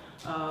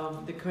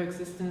the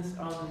coexistence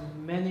on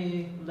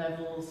many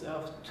levels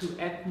of two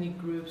ethnic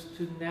groups,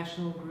 two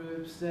national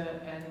groups,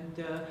 and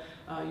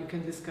you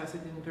can discuss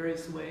it in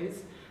various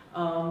ways.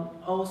 I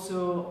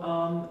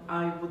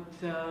would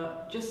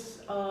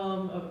just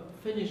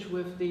finish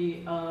with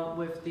the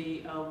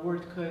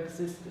word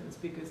coexistence,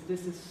 because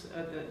this is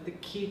the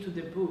key to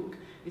the book.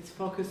 It's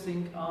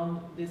focusing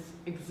on this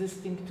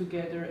existing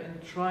together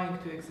and trying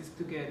to exist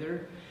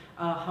together.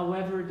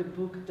 However, the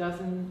book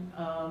doesn't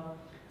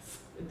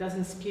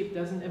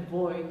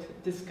avoid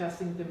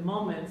discussing the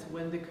moments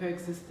when the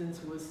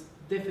coexistence was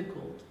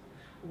difficult,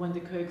 when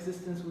the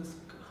coexistence was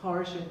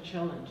harsh and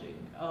challenging.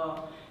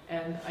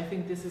 And I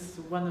think this is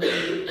one of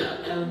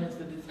the elements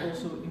that is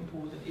also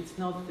important. It's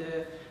not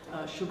the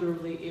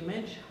sugarly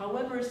image.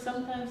 However,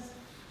 sometimes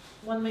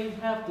one may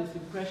have this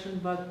impression,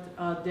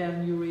 but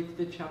then you read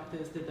the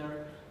chapters that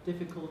are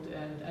difficult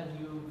and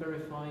you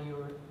verify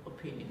your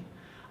opinion.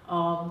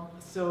 I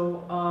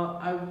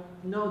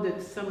know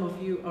that some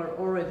of you are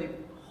already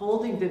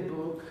holding the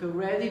book,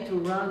 ready to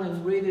run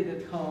and read it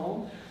at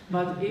home.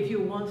 But if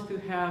you want to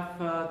have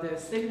the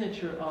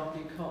signature of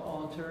the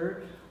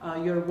co-author,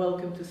 you're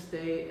welcome to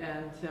stay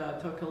and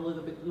talk a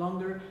little bit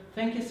longer.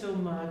 Thank you so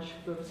much,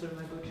 Professor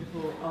Maguchi,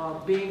 for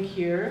being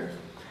here.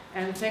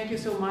 And thank you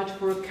so much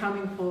for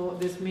coming for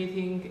this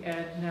meeting,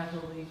 and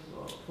Natalie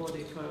for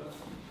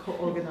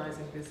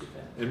co-organizing this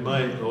event. And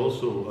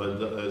also,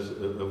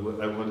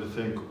 I want to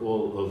thank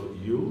all of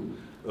you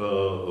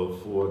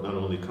for not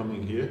only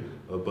coming here,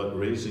 but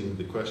raising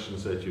the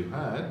questions that you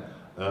had,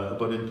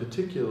 but in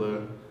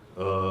particular,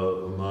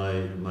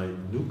 my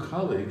new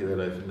colleague that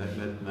I've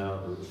met now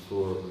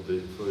for the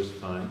first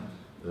time,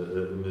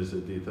 Ms.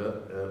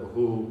 Edita,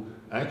 who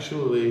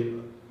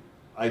actually,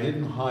 I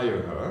didn't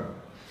hire her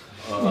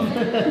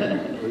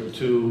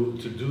to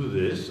do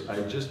this.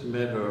 I just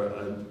met her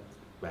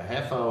a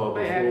half hour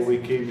before we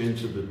came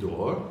into the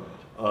door,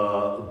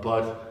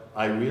 but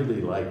I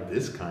really like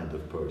this kind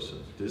of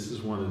person. This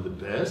is one of the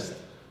best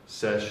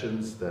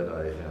sessions that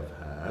I have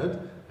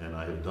had, and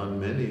I have done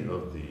many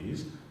of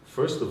these.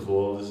 First of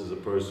all, this is a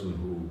person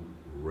who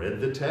read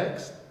the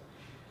text,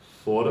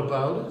 thought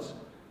about it,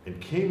 and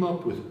came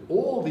up with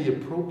all the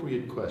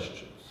appropriate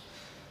questions.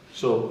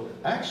 So,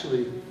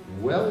 actually,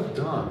 well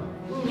done.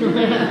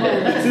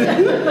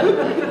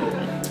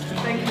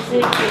 Thank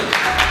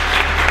you.